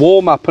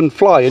 warm up and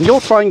fly, and you're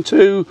trying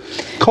to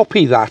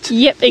copy that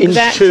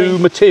into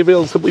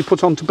materials that we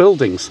put onto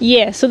buildings.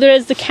 Yeah, so there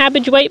is the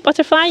cabbage white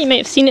butterfly. You might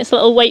have seen it's a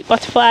little white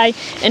butterfly,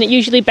 and it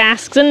usually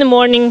basks in the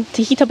morning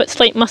to heat up its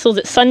slight muscles.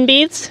 It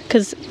sunbathes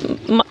because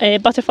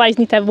butterflies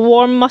need to have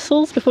warm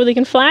muscles before they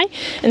can fly,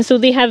 and so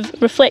they have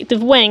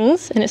reflective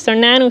wings, and it's their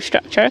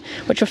nanostructure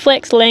which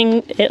reflects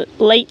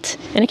light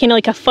in a kind of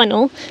like a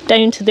funnel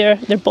down to their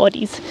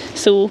bodies.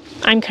 So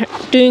I'm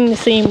doing the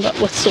same but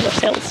with solar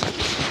cells.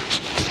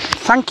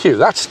 Thank you,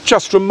 that's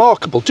just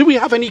remarkable. Do we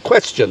have any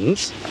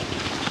questions?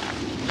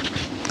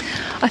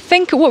 I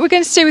think what we're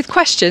going to do with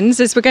questions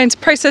is we're going to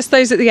process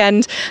those at the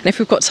end, and if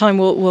we've got time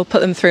we'll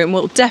put them through, and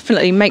we'll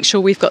definitely make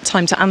sure we've got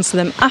time to answer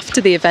them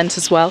after the event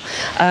as well.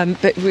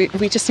 But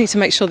we just need to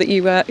make sure that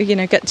you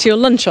get to your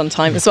lunch on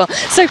time as well.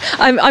 So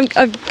I'm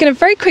going to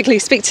very quickly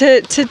speak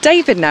to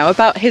David now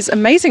about his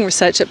amazing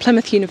research at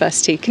Plymouth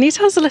University. Can you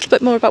tell us a little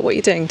bit more about what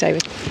you're doing,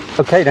 David?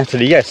 Okay,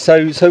 Natalie. Yes.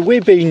 So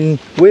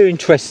we're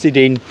interested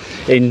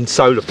in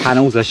solar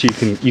panels, as you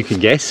can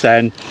guess,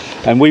 and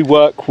we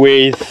work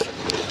with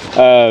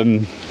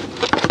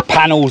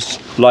panels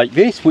like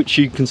this, which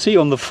you can see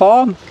on the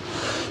farm.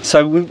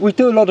 So we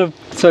do a lot of,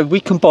 so we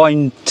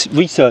combine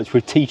research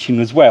with teaching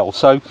as well.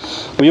 So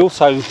we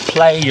also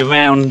play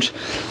around,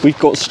 we've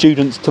got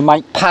students to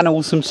make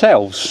panels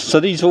themselves. So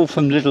these are all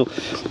from little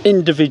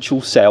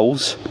individual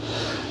cells,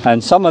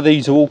 and some of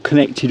these are all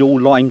connected,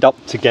 all lined up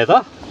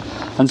together,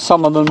 and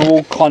some of them are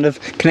all kind of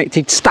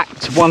connected,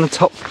 stacked one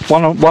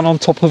on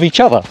top of each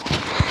other.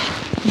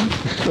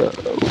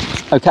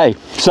 Okay,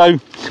 so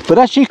but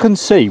as you can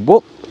see,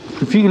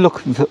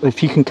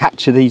 if you can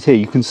capture these here,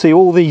 you can see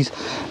all these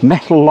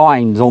metal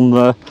lines on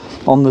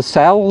the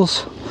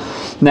cells.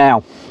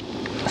 Now,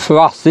 for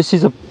us, this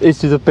is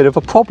a bit of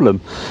a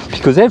problem,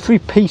 because every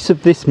piece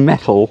of this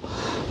metal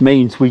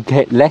means we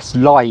get less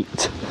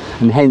light,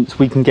 and hence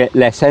we can get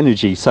less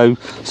energy. So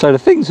the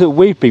things that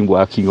we've been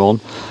working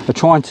on are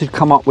trying to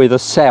come up with a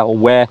cell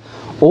where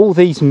all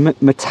these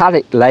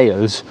metallic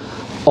layers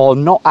are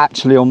not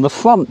actually on the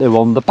front, they're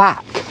on the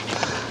back.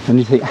 And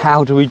you think,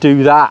 how do we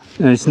do that?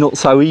 And it's not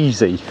so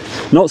easy,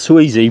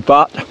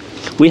 but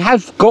we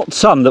have got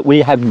some that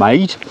we have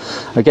made.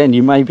 Again,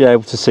 you may be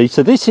able to see.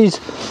 So this is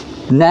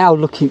now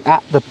looking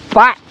at the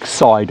back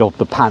side of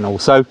the panel.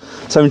 So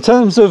in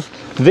terms of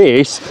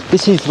this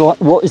is like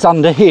what is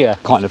under here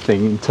kind of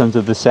thing in terms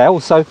of the cell.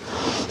 So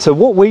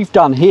what we've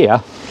done here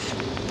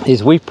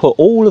is we've put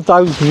all of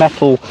those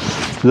metal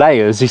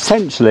layers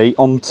essentially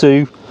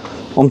onto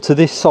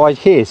this side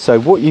here. So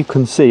what you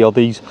can see are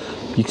these,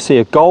 you can see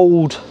a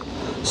gold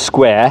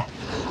square,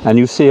 and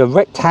you see a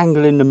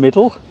rectangle in the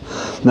middle.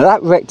 Now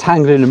that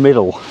rectangle in the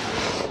middle,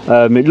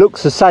 it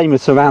looks the same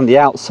as around the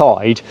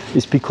outside.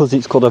 It's because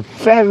it's got a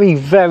very,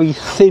 very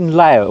thin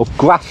layer of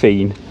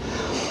graphene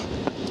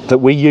that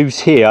we use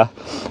here,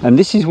 and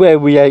this is where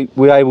we're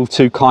able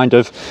to kind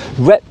of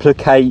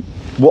replicate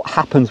what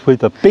happens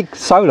with a big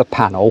solar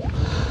panel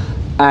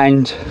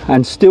and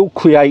still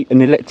create an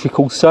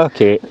electrical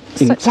circuit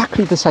in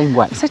exactly the same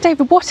way. So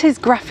David, what is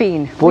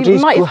graphene? We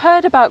might have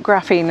heard about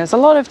graphene. There's a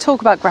lot of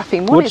talk about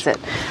graphene. What is it?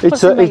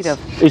 What's it made of?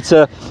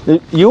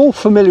 You're all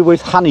familiar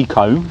with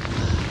honeycomb,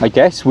 I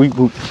guess.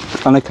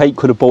 Anna Kate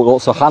could have bought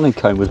lots of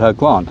honeycomb with her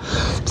grant.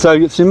 So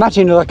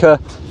imagine like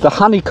the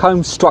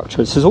honeycomb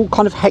structure. It's all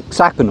kind of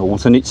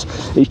hexagonals, and it's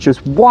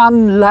just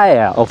one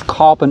layer of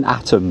carbon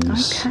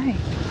atoms. Okay.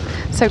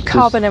 So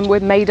carbon, and we're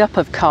made up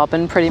of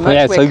carbon pretty much.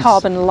 Yeah, we're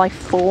carbon life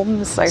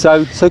forms.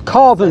 So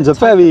carbon's a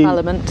very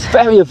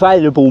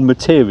available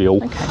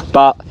material,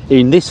 but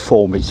in this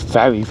form it's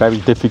very, very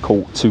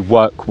difficult to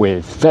work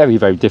with. Very,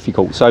 very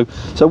difficult. So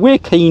we're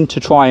keen to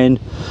try and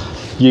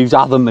use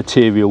other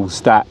materials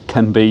that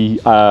can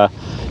be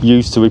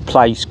used to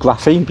replace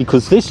graphene,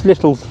 because this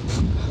little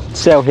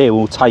cell here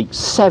will take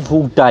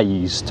several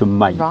days to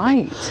make.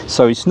 Right.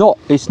 So it's not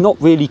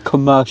really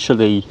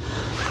commercially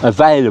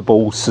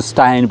available,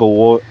 sustainable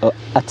or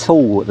at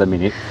all at the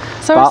minute.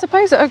 So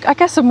I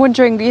guess I'm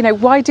wondering,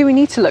 why do we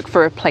need to look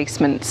for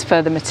replacements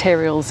for the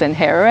materials in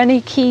here? Are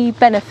any key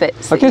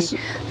benefits?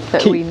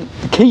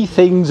 Key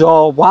things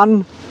are,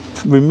 one,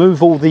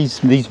 remove all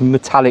these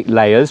metallic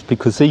layers,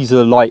 because these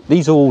are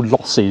all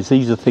losses.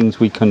 These are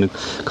things we can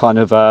kind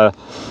of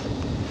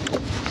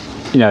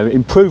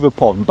improve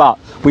upon. But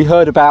we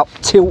heard about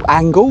tilt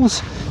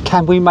angles.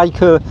 Can we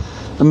make a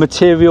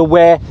material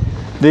where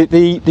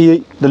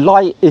the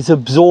light is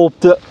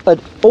absorbed at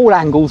all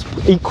angles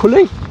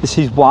equally? This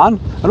is one.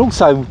 And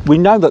also we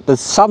know that the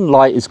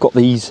sunlight has got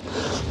these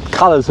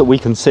colours that we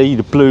can see,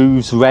 the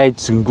blues,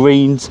 reds and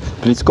greens,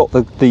 but it's got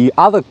the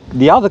other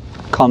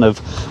kind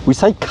of, we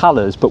say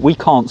colours but we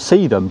can't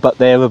see them, but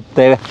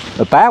they're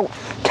about.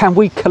 Can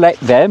we collect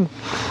them?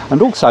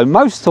 And also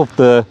most of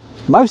the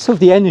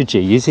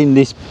energy is in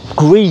this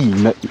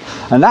green,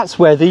 and that's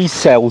where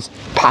these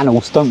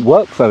panels don't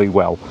work very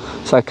well.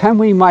 So can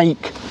we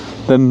make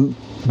them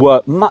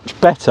work much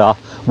better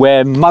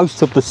where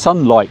most of the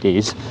sunlight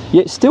is,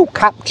 yet still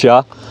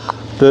capture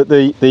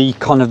the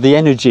kind of the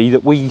energy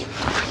that we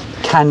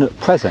can at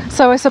present.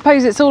 So I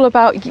suppose it's all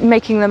about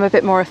making them a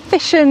bit more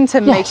efficient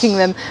and making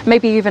them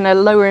maybe even a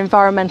lower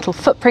environmental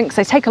footprint, because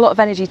they take a lot of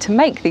energy to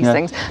make these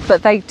things,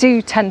 but they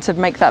do tend to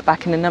make that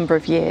back in a number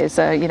of years,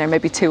 you know,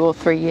 maybe 2 or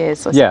 3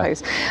 years, I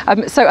suppose.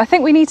 So I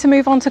think we need to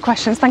move on to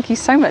questions. Thank you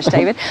so much,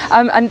 David.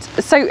 And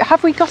so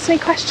have we got any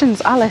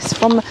questions, Alice,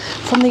 from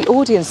the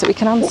audience that we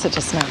can answer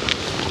just now?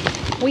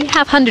 We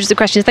have hundreds of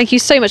questions, thank you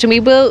so much, and we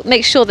will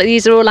make sure that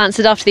these are all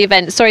answered after the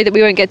event. Sorry that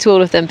we won't get to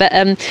all of them, but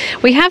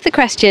we have the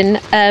question,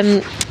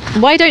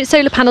 why don't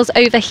solar panels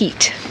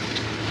overheat?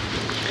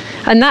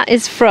 And that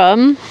is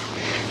from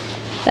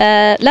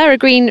Lara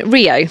Green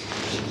Rio.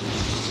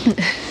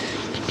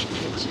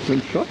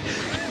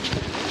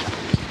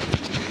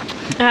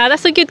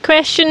 That's a good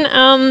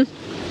question.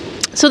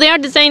 So they are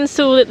designed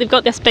so that they've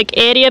got this big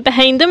area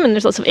behind them and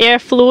there's lots of air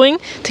flowing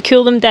to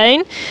cool them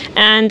down,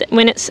 and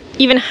when it's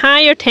even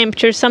higher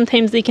temperatures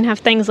sometimes they can have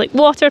things like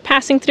water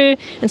passing through,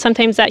 and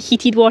sometimes that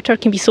heated water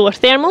can be solar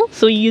thermal,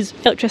 so you use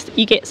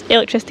electricity, you get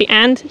electricity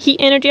and heat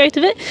energy out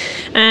of it.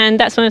 And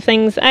that's one of the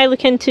things I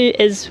look into,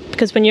 is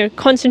because when you're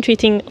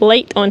concentrating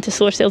light onto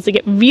solar cells they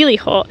get really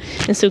hot,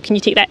 and so can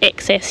you take that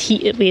excess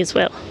heat away as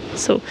well.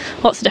 So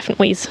lots of different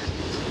ways.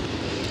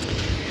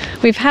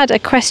 We've had a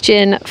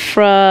question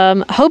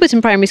from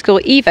Holberton Primary School,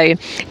 Evo.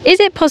 Is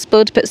it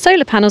possible to put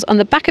solar panels on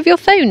the back of your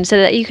phone so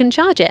that you can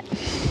charge it?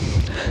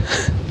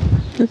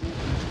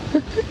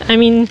 I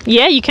mean,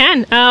 yeah, you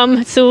can.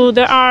 So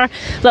there are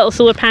little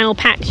solar panel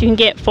packs you can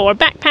get for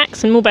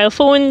backpacks and mobile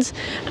phones,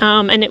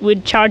 and it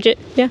would charge it.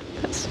 Yeah,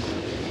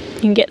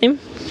 you can get them.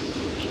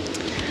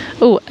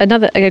 Oh,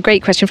 a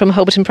great question from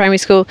Holberton Primary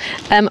School.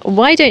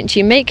 Why don't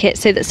you make it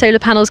so that solar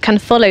panels can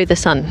follow the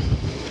sun?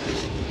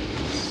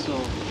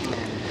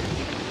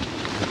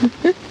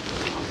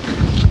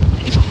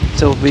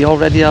 So we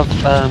already have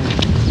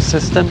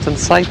systems and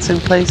sites in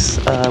place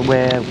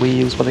where we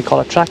use what they call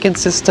a tracking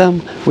system,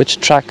 which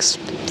tracks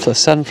the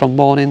sun from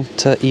morning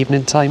to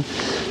evening time.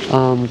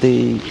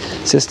 The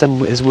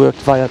system is worked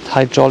via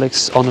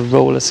hydraulics on a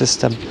roller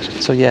system.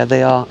 So yeah,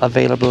 they are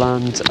available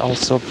and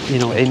also, you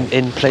know,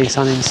 in place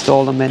and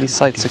installed on many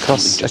sites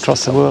across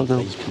the world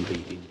now.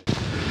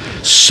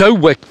 So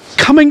we're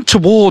coming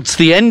towards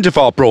the end of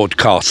our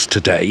broadcast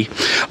today,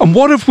 and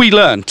what have we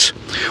learnt?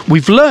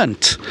 We've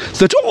learnt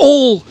that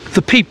all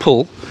the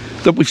people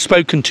that we've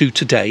spoken to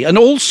today, and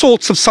all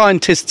sorts of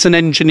scientists and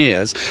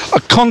engineers, are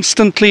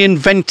constantly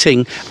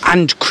inventing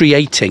and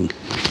creating.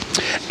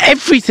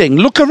 Everything,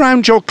 look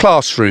around your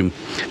classroom,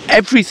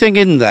 everything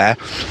in there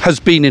has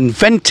been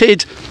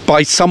invented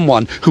by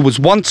someone who was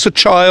once a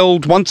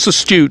child, once a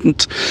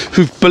student,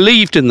 who've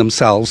believed in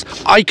themselves.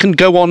 I can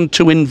go on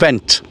to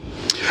invent.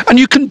 And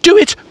you can do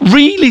it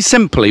really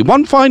simply.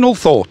 One final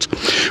thought.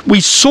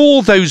 We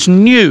saw those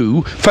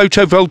new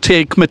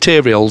photovoltaic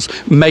materials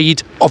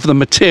made of the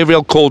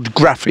material called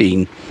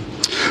graphene.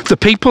 The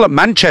people at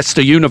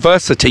Manchester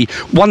University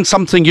won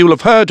something you'll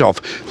have heard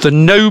of, the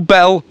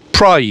Nobel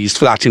Prize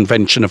for that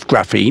invention of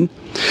graphene.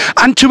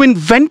 And to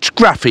invent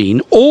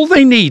graphene, all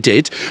they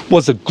needed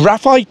was a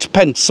graphite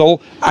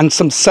pencil and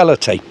some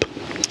sellotape.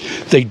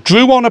 They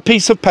drew on a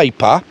piece of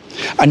paper,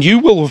 and you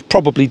will have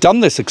probably done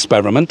this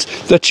experiment,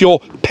 that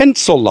your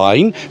pencil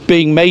line,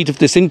 being made of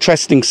this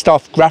interesting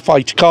stuff,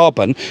 graphite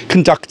carbon,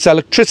 conducts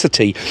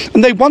electricity.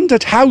 And they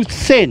wondered how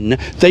thin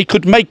they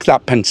could make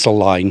that pencil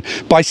line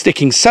by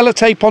sticking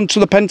sellotape onto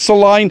the pencil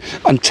line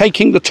and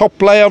taking the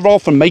top layer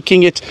off and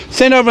making it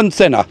thinner and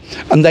thinner.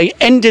 And they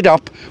ended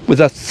up with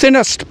the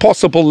thinnest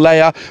possible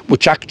layer,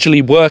 which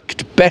actually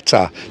worked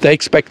better. They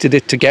expected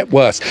it to get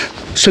worse.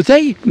 So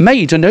they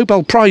made a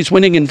Nobel Prize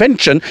winning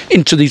invention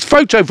into these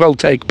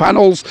photovoltaic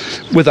panels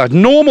with a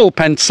normal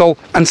pencil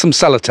and some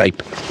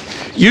sellotape.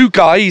 You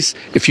guys,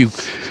 if you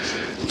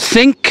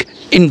think,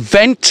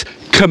 invent,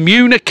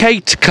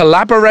 communicate,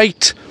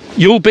 collaborate,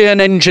 you'll be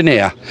an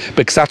engineer,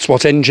 because that's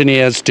what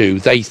engineers do.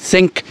 They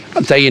think,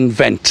 they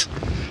invent.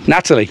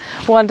 Natalie.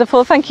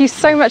 Wonderful, thank you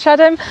so much,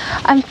 Adam,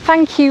 and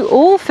thank you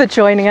all for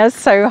joining us.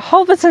 So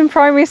Holberton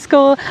Primary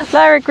School,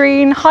 Lara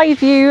Green,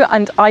 Highview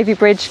and Ivy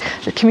Bridge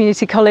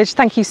Community College,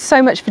 thank you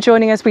so much for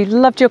joining us. We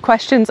loved your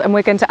questions and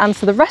we're going to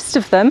answer the rest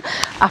of them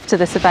after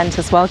this event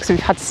as well, because we've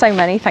had so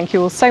many. Thank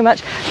you all so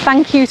much.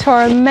 Thank you to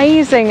our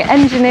amazing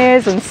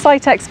engineers and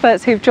site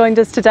experts who've joined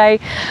us today,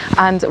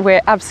 and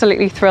we're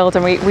absolutely thrilled,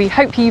 and we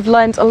hope you've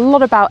learned a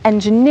lot about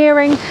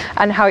engineering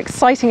and how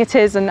exciting it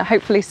is, and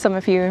hopefully some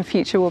of you in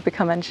future will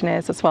become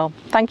engineers as well.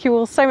 Thank you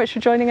all so much for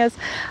joining us,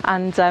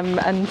 and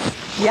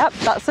yeah,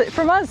 that's it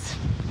from us.